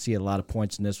out. So I see a lot of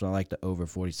points in this one. I like the over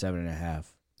 47.5.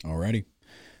 All righty.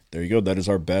 There you go. That is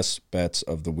our best bets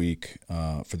of the week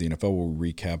for the NFL. We'll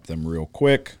recap them real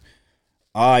quick.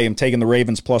 I am taking the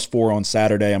Ravens +4 on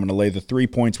Saturday. I'm going to lay the 3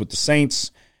 points with the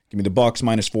Saints. Give me the Bucs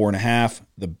 -4.5.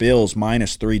 The Bills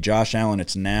 -3. Josh Allen,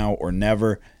 it's now or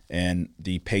never. And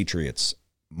the Patriots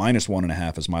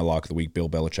 -1.5 is my lock of the week. Bill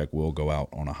Belichick will go out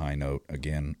on a high note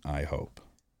again, I hope.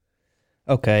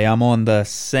 Okay, I'm on the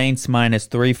Saints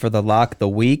 -3 for the lock of the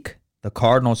week. The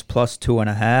Cardinals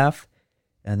 +2.5.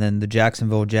 And then the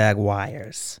Jacksonville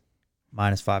Jaguars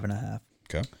 -5.5.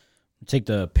 Okay. Take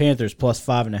the Panthers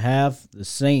 +5.5. The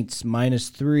Saints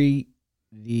 -3.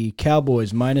 The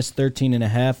Cowboys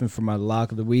 -13.5. And for my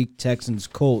lock of the week, Texans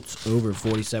Colts over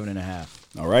 47.5.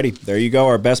 All righty. There you go.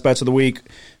 Our best bets of the week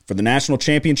for the national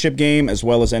championship game as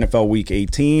well as NFL Week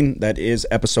 18. That is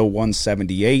episode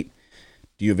 178.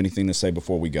 Do you have anything to say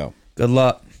before we go? Good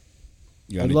luck.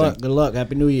 Good luck.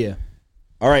 Happy New Year.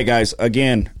 All right, guys.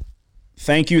 Again,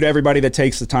 thank you to everybody that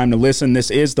takes the time to listen. This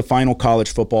is the final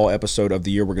college football episode of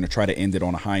the year. We're going to try to end it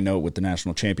on a high note with the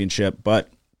national championship, but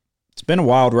it's been a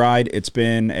wild ride. It's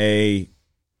been a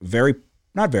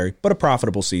but a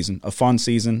profitable season, a fun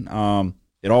season.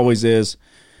 It always is.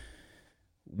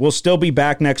 We'll still be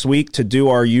back next week to do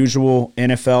our usual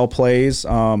NFL plays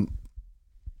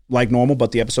like normal,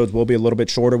 but the episodes will be a little bit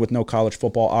shorter with no college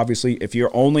football, obviously. If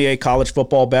you're only a college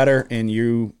football bettor and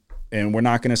we're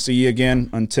not going to see you again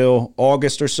until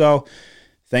August or so,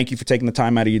 thank you for taking the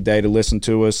time out of your day to listen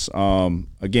to us.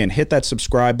 Again, hit that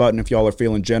subscribe button if y'all are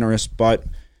feeling generous, but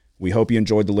we hope you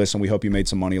enjoyed the listen. We hope you made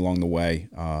some money along the way.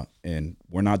 And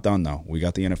we're not done, though. We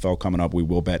got the NFL coming up. We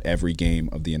will bet every game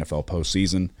of the NFL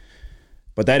postseason.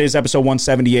 But that is episode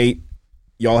 178.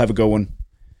 Y'all have a good one.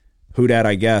 Who dat,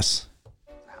 I guess.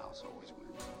 The house always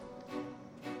wins.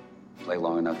 Play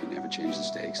long enough, you never change the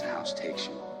stakes. The house takes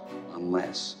you.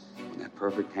 Unless, when that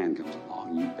perfect hand comes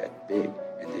along, you bet big,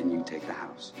 and then you take the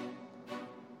house.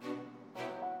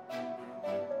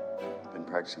 I've been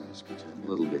practicing this good. A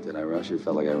little bit. Did I rush it?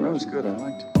 Felt like I rushed. That was good. I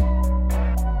liked it.